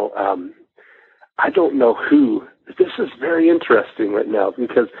now? I don't know who. This is very interesting right now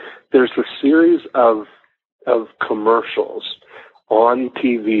because there's a series of commercials on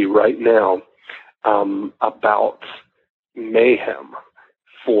TV right now about mayhem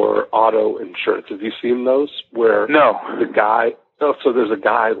for auto insurance. Have you seen those? Where no. So there's a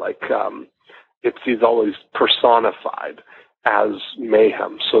guy like he's always personified as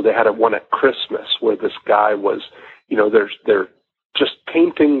mayhem. So they had one at Christmas where this guy was, they're just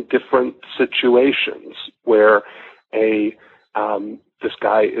painting different situations where this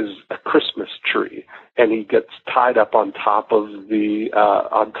guy is a Christmas tree and he gets tied up on top of the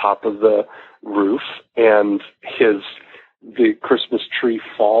roof, and the Christmas tree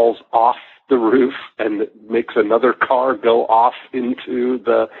falls off the roof and makes another car go off into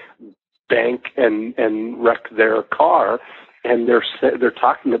the bank and wreck their car. And they're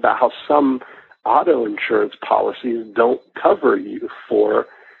talking about how some auto insurance policies don't cover you for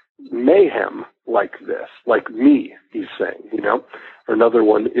mayhem like this, like me, he's saying, Or another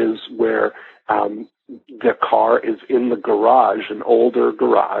one is where the car is in the garage, an older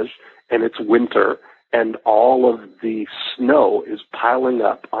garage, and it's winter, and all of the snow is piling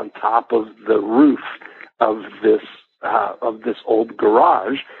up on top of the roof of this old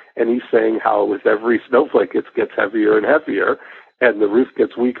garage. And he's saying how with every snowflake it gets heavier and heavier, and the roof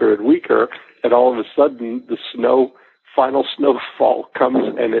gets weaker and weaker, and all of a sudden the final snowfall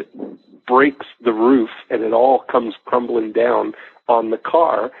comes and it breaks the roof, and it all comes crumbling down on the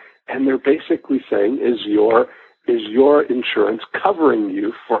car. And they're basically saying, is your insurance covering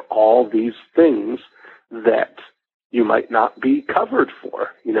you for all these things that you might not be covered for?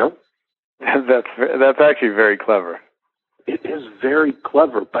 That's actually very clever. It is very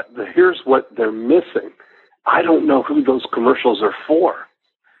clever, but here's what they're missing. I don't know who those commercials are for.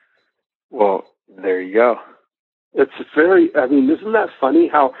 Well, there you go. It's isn't that funny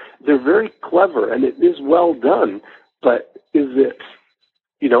how they're very clever and it is well done, but is it,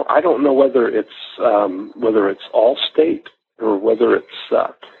 I don't know whether it's Allstate or whether it's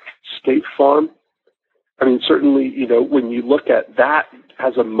State Farm. Certainly, when you look at that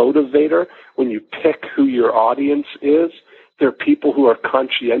as a motivator, when you pick who your audience is, they're people who are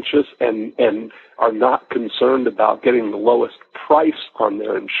conscientious and are not concerned about getting the lowest price on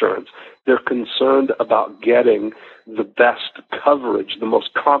their insurance. They're concerned about getting the best coverage, the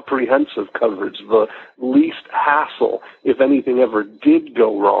most comprehensive coverage, the least hassle. If anything ever did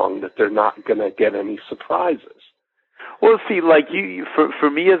go wrong, that they're not going to get any surprises. Well, see, like for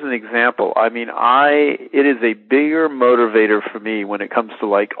me as an example, it is a bigger motivator for me when it comes to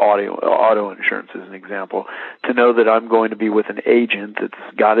like auto insurance as an example, to know that I'm going to be with an agent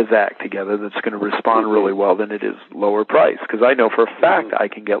that's got his act together, that's going to respond really well, than it is lower price. Because I know for a fact I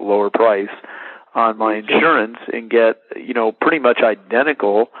can get lower price on my insurance and get, pretty much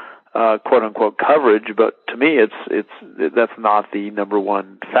identical quote unquote coverage, but to me that's not the number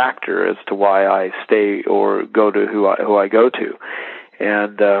one factor as to why I stay or go to who I go to.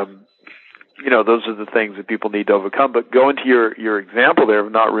 And those are the things that people need to overcome. But going to your example there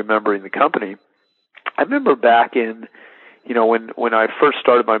of not remembering the company, I remember back in when I first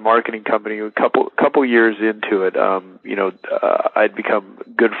started my marketing company, a couple years into it, I'd become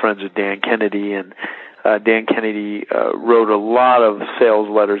good friends with Dan Kennedy, and Dan Kennedy wrote a lot of sales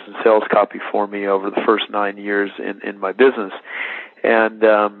letters and sales copy for me over the first 9 years in my business. And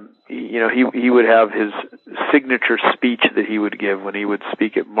he would have his signature speech that he would give when he would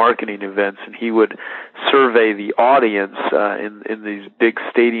speak at marketing events, and he would survey the audience in these big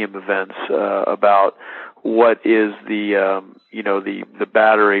stadium events about what is the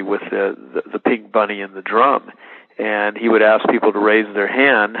battery with the pink bunny and the drum. And he would ask people to raise their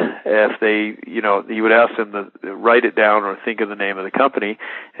hand if they, he would ask them to write it down or think of the name of the company,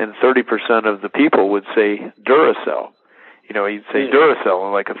 and 30% of the people would say Duracell. he'd say Duracell,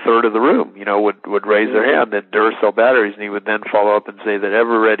 and like a third of the room, would raise their hand that Duracell batteries, and he would then follow up and say that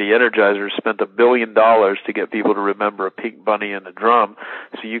Eveready Energizer spent $1 billion to get people to remember a pink bunny and a drum,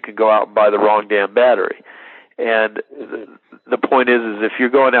 so you can go out and buy the wrong damn battery. And the point is if you're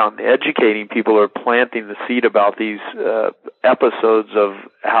going out and educating people or planting the seed about these episodes of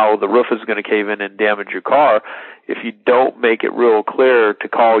how the roof is going to cave in and damage your car, if you don't make it real clear to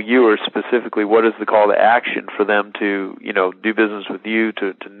call you, or specifically what is the call to action for them to, do business with you,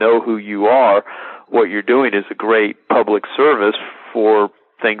 to know who you are, what you're doing is a great public service for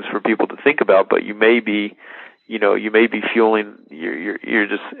things for people to think about, but you may be fueling, you're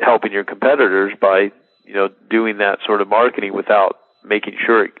just helping your competitors by doing that sort of marketing without making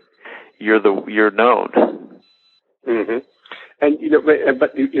sure you're known. Mm-hmm. And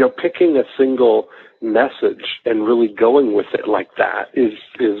but picking a single message and really going with it like that is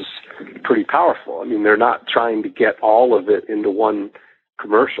pretty powerful. I mean, they're not trying to get all of it into one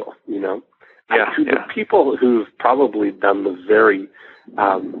commercial. The people who've probably done the very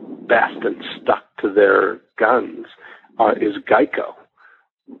best and stuck to their guns is Geico.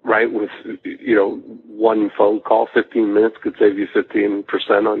 Right, with one phone call, 15 minutes could save you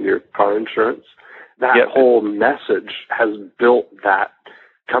 15% on your car insurance. That whole message has built that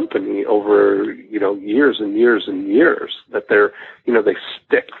company over years and years and years. That they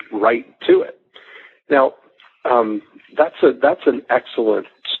stick right to it. Now, that's an excellent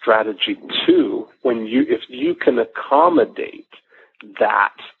strategy too. If you can accommodate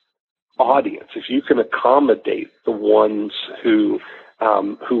that audience, if you can accommodate the ones who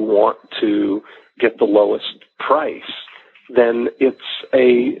want to get the lowest price, then it's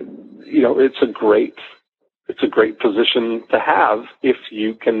a great position to have if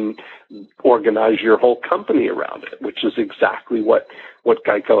you can organize your whole company around it, which is exactly what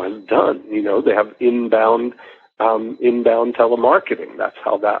Geico has done. They have inbound telemarketing. That's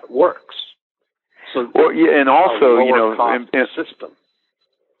how that works. So, and also, system.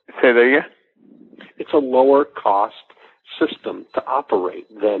 Say that again. It's a lower cost system to operate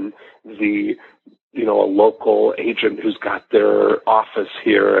than a local agent who's got their office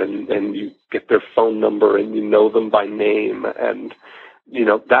here and you get their phone number and you know them by name, and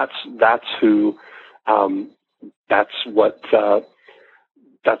that's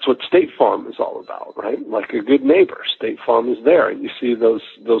what State Farm is all about, right? Like a good neighbor, State Farm is there, and you see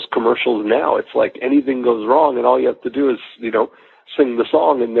those commercials now. It's like anything goes wrong and all you have to do is sing the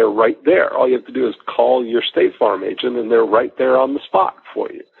song and they're right there. All you have to do is call your State Farm agent and they're right there on the spot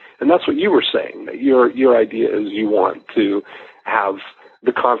for you. And that's what you were saying, that your idea is you want to have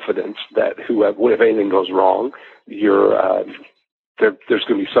the confidence that if anything goes wrong, there's going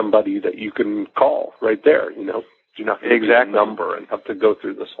to be somebody that you can call right there. You're not going to get a number and have to go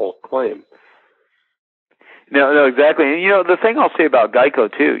through this whole claim. No, exactly. And the thing I'll say about Geico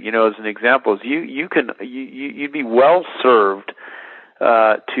too, as an example, is you'd be well served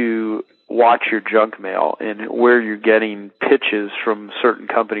to watch your junk mail and where you're getting pitches from certain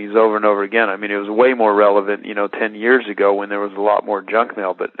companies over and over again. I mean, it was way more relevant, 10 years ago when there was a lot more junk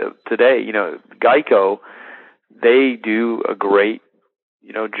mail. But today, Geico, they do a great,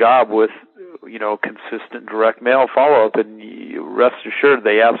 job with, consistent direct mail follow-up. And rest assured,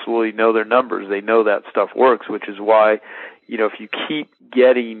 they absolutely know their numbers. They know that stuff works, which is why, if you keep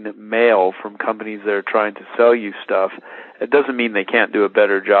getting mail from companies that are trying to sell you stuff, it doesn't mean they can't do a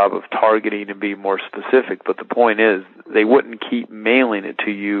better job of targeting and being more specific. But the point is, they wouldn't keep mailing it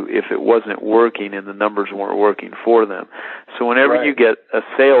to you if it wasn't working and the numbers weren't working for them. So whenever you get a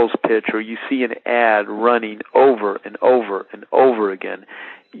sales pitch or you see an ad running over and over and over again,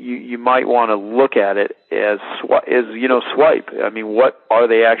 you might want to look at it as swipe. I mean, what are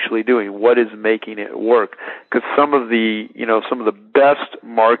they actually doing? What is making it work? Because some of the best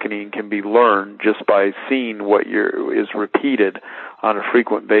marketing can be learned just by seeing what is repeated on a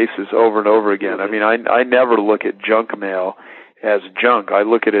frequent basis over and over again. I mean, I never look at junk mail as junk. I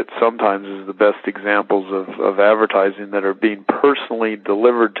look at it sometimes as the best examples of advertising that are being personally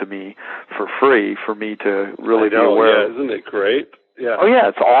delivered to me for free for me to really be aware of. Isn't it great? Yeah. Oh, yeah,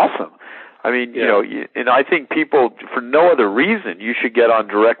 it's awesome. I mean, and I think people, for no other reason, you should get on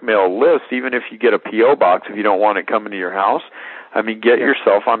direct mail lists, even if you get a P.O. box if you don't want it coming to your house. I mean, get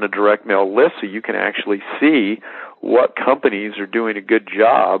yourself on the direct mail list so you can actually see what companies are doing a good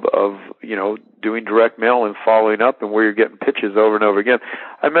job of, doing direct mail and following up and where you're getting pitches over and over again.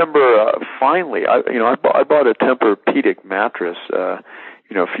 I remember finally, I bought a Tempur-Pedic mattress, a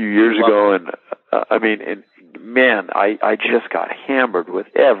few years ago, and man, I just got hammered with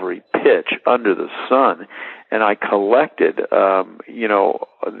every pitch under the sun, and I collected,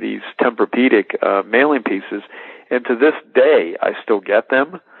 these Tempur-Pedic mailing pieces, And to this day, I still get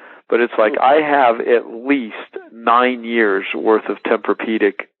them. But it's like I have at least 9 years worth of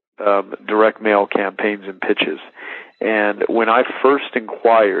Tempur-Pedic direct mail campaigns and pitches. And when I first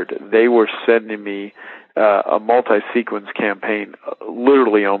inquired, they were sending me a multi-sequence campaign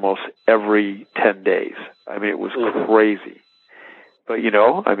literally almost every 10 days. I mean, it was crazy. But, you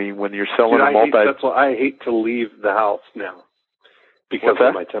know, I mean, when you're selling a multi... That's why I hate to leave the house now because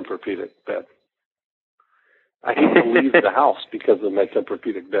of my Tempur-Pedic bed. I hate to leave the house because of my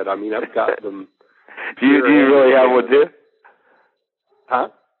Tempur-Pedic bed. I mean, I've got them... Do you really have one, too? Huh?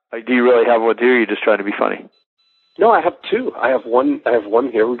 Do you really have one, too, or are you just trying to be funny? No, I have two. I have one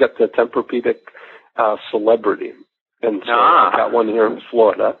here. We've got the Tempur-Pedic Celebrity. And so I've got one here in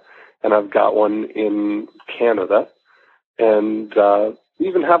Florida, and I've got one in Canada, and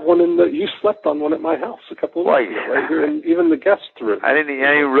even have one in you slept on one at my house a couple of weeks ago, right here, and even the guest room. I didn't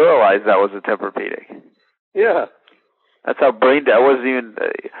even realize that was a Tempur-Pedic. Yeah. That's how brain dead. I wasn't even,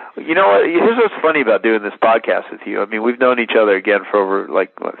 you know what, here's what's funny about doing this podcast with you. I mean, we've known each other again for over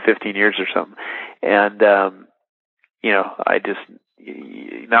 15 years or something. And, you know,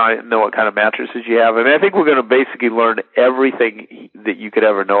 now I know what kind of mattresses you have. I mean, I think we're going to basically learn everything that you could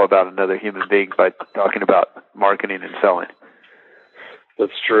ever know about another human being by talking about marketing and selling.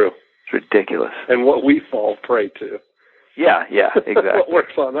 That's true. It's ridiculous. And what we fall prey to. Yeah, exactly. What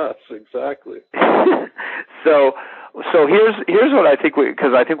works on us, exactly. So here's what I think,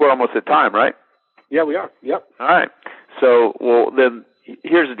 because I think we're almost at time, right? Yeah, we are. Yep. All right. So, well, then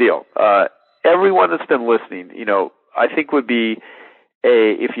here's the deal. Everyone that's been listening, you know, I think would be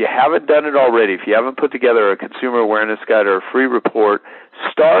if you haven't done it already, if you haven't put together a consumer awareness guide or a free report,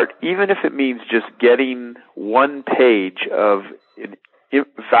 start, even if it means just getting one page of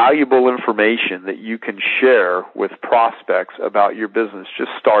valuable information that you can share with prospects about your business.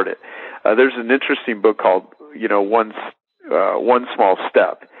 Just start it. There's an interesting book called, you know, One Small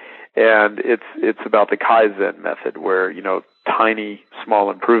Step, and it's about the Kaizen method, where, you know, tiny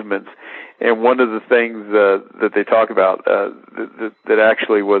small improvements. And one of the things that they talk about that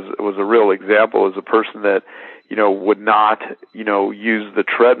actually was a real example is a person that, you know, would not, you know, use the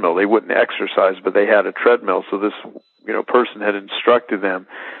treadmill. They wouldn't exercise, but they had a treadmill. So this, you know, person had instructed them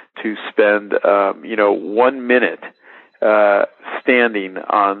to spend, 1 minute standing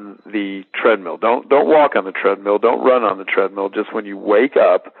on the treadmill. Don't walk on the treadmill. Don't run on the treadmill. Just when you wake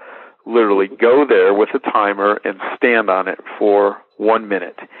up, literally go there with a timer and stand on it for 1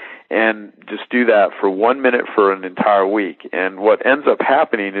 minute. And just do that for 1 minute for an entire week. And what ends up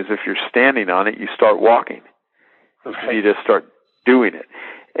happening is if you're standing on it, you start walking. Okay. You just start doing it.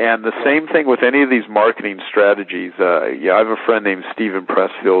 And the same thing with any of these marketing strategies. I have a friend named Stephen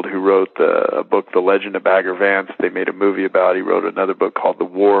Pressfield who wrote a book, The Legend of Bagger Vance. They made a movie about it. He wrote another book called The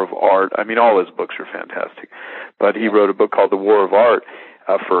War of Art. I mean, all his books are fantastic. But he wrote a book called The War of Art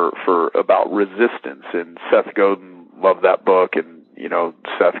for about resistance. And Seth Godin loved that book. And, you know,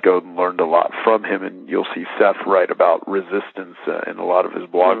 Seth Godin learned a lot from him. And you'll see Seth write about resistance in a lot of his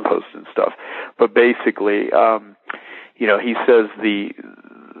blog posts and stuff. But basically, you know, he says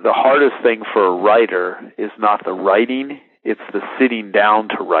the hardest thing for a writer is not the writing, it's the sitting down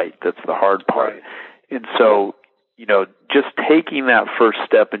to write that's the hard part. Right. And so, you know, just taking that first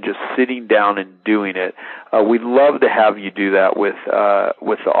step and just sitting down and doing it, we'd love to have you do that with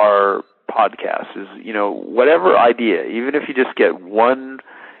our podcast. Is, you know, whatever idea, even if you just get one,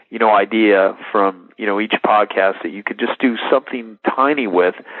 you know, idea from, you know, each podcast that you could just do something tiny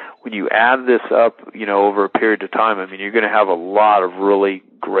with, when you add this up, you know, over a period of time, I mean, you're going to have a lot of really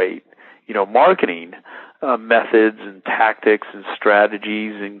great, you know, marketing methods and tactics and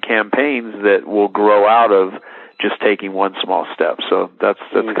strategies and campaigns that will grow out of just taking one small step. So that's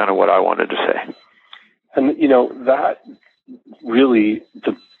kind of what I wanted to say. And, you know, that really,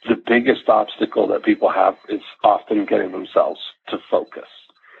 the biggest obstacle that people have is often getting themselves to focus.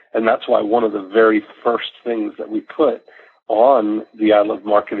 And that's why one of the very first things that we put on the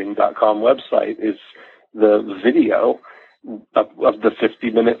ilovemarketing.com website is the video of the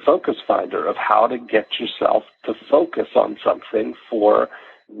 50-minute focus finder of how to get yourself to focus on something for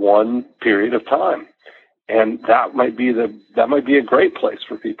one period of time. And that might be a great place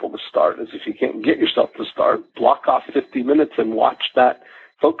for people to start, is if you can't get yourself to start, block off 50 minutes and watch that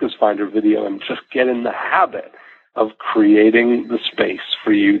focus finder video and just get in the habit of creating the space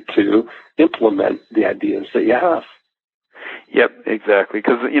for you to implement the ideas that you have. Yep, exactly.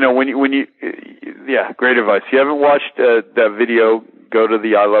 Because, you know, when you, great advice. If you haven't watched that video, go to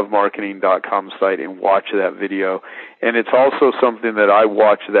the ilovemarketing.com site and watch that video. And it's also something that I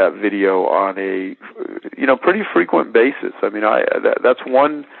watch that video on a, you know, pretty frequent basis. I mean, that's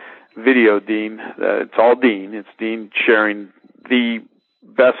one video, Dean. It's all Dean. It's Dean sharing the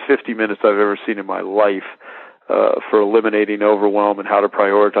best 50 minutes I've ever seen in my life for eliminating overwhelm and how to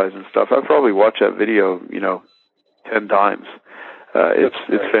prioritize and stuff. I've probably watched that video, 10 times.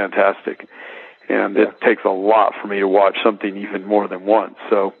 It's fantastic. And it takes a lot for me to watch something even more than once.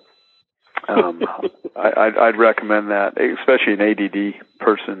 So I'd recommend that, especially an ADD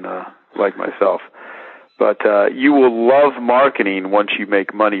person like myself. But you will love marketing once you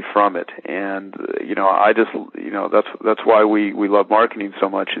make money from it. And that's why we love marketing so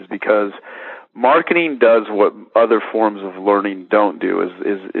much, is because marketing does what other forms of learning don't do is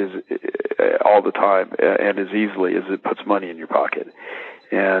all the time and as easily as it puts money in your pocket.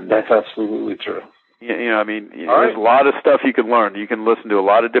 And that's absolutely true. There's a lot of stuff you can learn. You can listen to a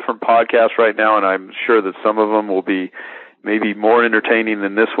lot of different podcasts right now, and I'm sure that some of them will be maybe more entertaining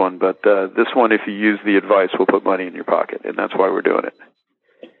than this one, but this one, if you use the advice, will put money in your pocket, and that's why we're doing it.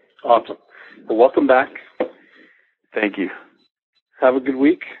 Awesome. Well, welcome back. Thank you. Have a good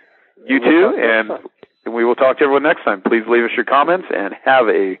week. You too, and we will talk to everyone next time. Please leave us your comments, and have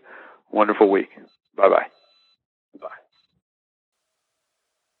a wonderful week. Bye-bye.